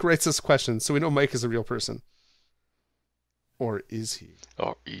 Mike writes us questions, so we know Mike is a real person. Or is he?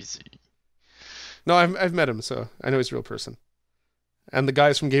 Or is he? No, I've met him, so I know he's a real person. And the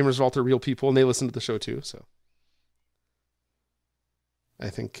guys from Gamers Vault are real people, and they listen to the show too. So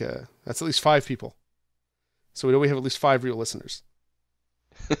I think that's at least 5 people. So we know we have at least 5 real listeners.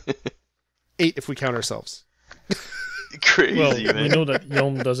 8 if we count ourselves. Crazy, well, man. We know that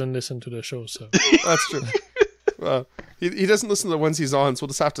Yaum doesn't listen to the show, so that's true. Well, he doesn't listen to the ones he's on, so we'll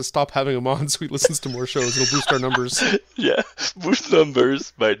just have to stop having him on so he listens to more shows. It'll boost our numbers. Yeah, boost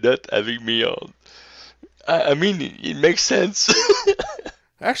numbers by not having me on. I mean, it makes sense.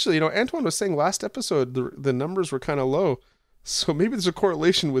 Actually, Antoine was saying last episode the numbers were kind of low, so maybe there's a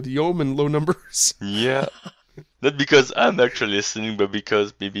correlation with Yaum and low numbers. Yeah, not because I'm actually listening, but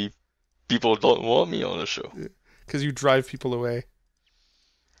because maybe people don't want me on the show. Because you drive people away.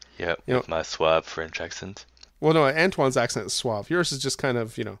 Yeah, with my suave French accent. Well, no, Antoine's accent is suave. Yours is just kind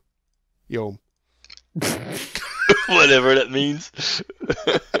of, Yaum. Whatever that means.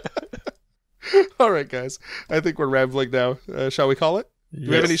 All right, guys. I think we're rambling now. Shall we call it? yes. Do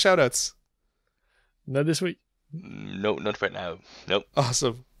we have any shout-outs? Not this week. No, not right now. Nope.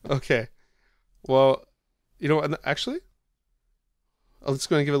 Awesome. Okay. Well, actually, I'm just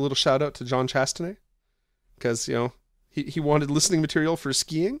going to give a little shout-out to John Chastanet. Because, he wanted listening material for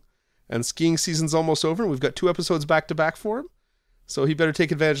skiing. And skiing season's almost over. And we've got 2 episodes back-to-back for him. So he better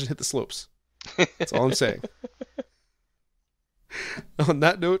take advantage and hit the slopes. That's all I'm saying. On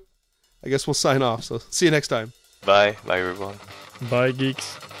that note, I guess we'll sign off. So see you next time. Bye. Bye, everyone. Bye,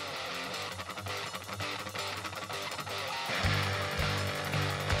 geeks.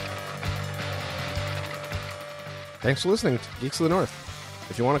 Thanks for listening to Geeks of the North.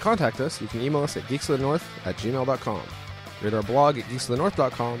 If you want to contact us, you can email us at geeksofthenorth@gmail.com. Read our blog at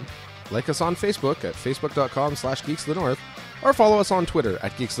geeksofthenorth.com. Like us on Facebook at facebook.com/geeksofthenorth, or follow us on Twitter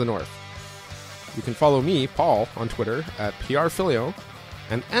at Geeks of the North. You can follow me, Paul, on Twitter at PRFilio,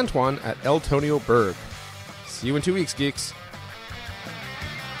 and Antoine at Eltonio Berg. See you in 2 weeks, geeks.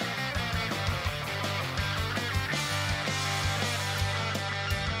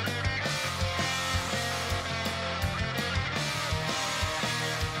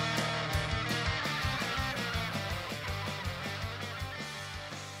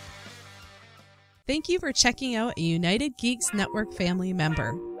 Thank you for checking out a United Geeks Network family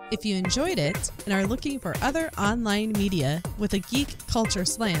member. If you enjoyed it and are looking for other online media with a geek culture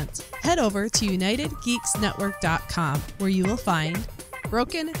slant, head over to UnitedGeeksNetwork.com, where you will find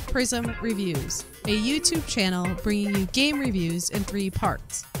Broken Prism Reviews, a YouTube channel bringing you game reviews in 3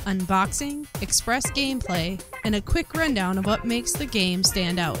 parts: unboxing, express gameplay, and a quick rundown of what makes the game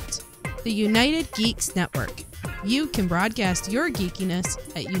stand out. The United Geeks Network. You can broadcast your geekiness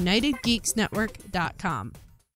at UnitedGeeksNetwork.com.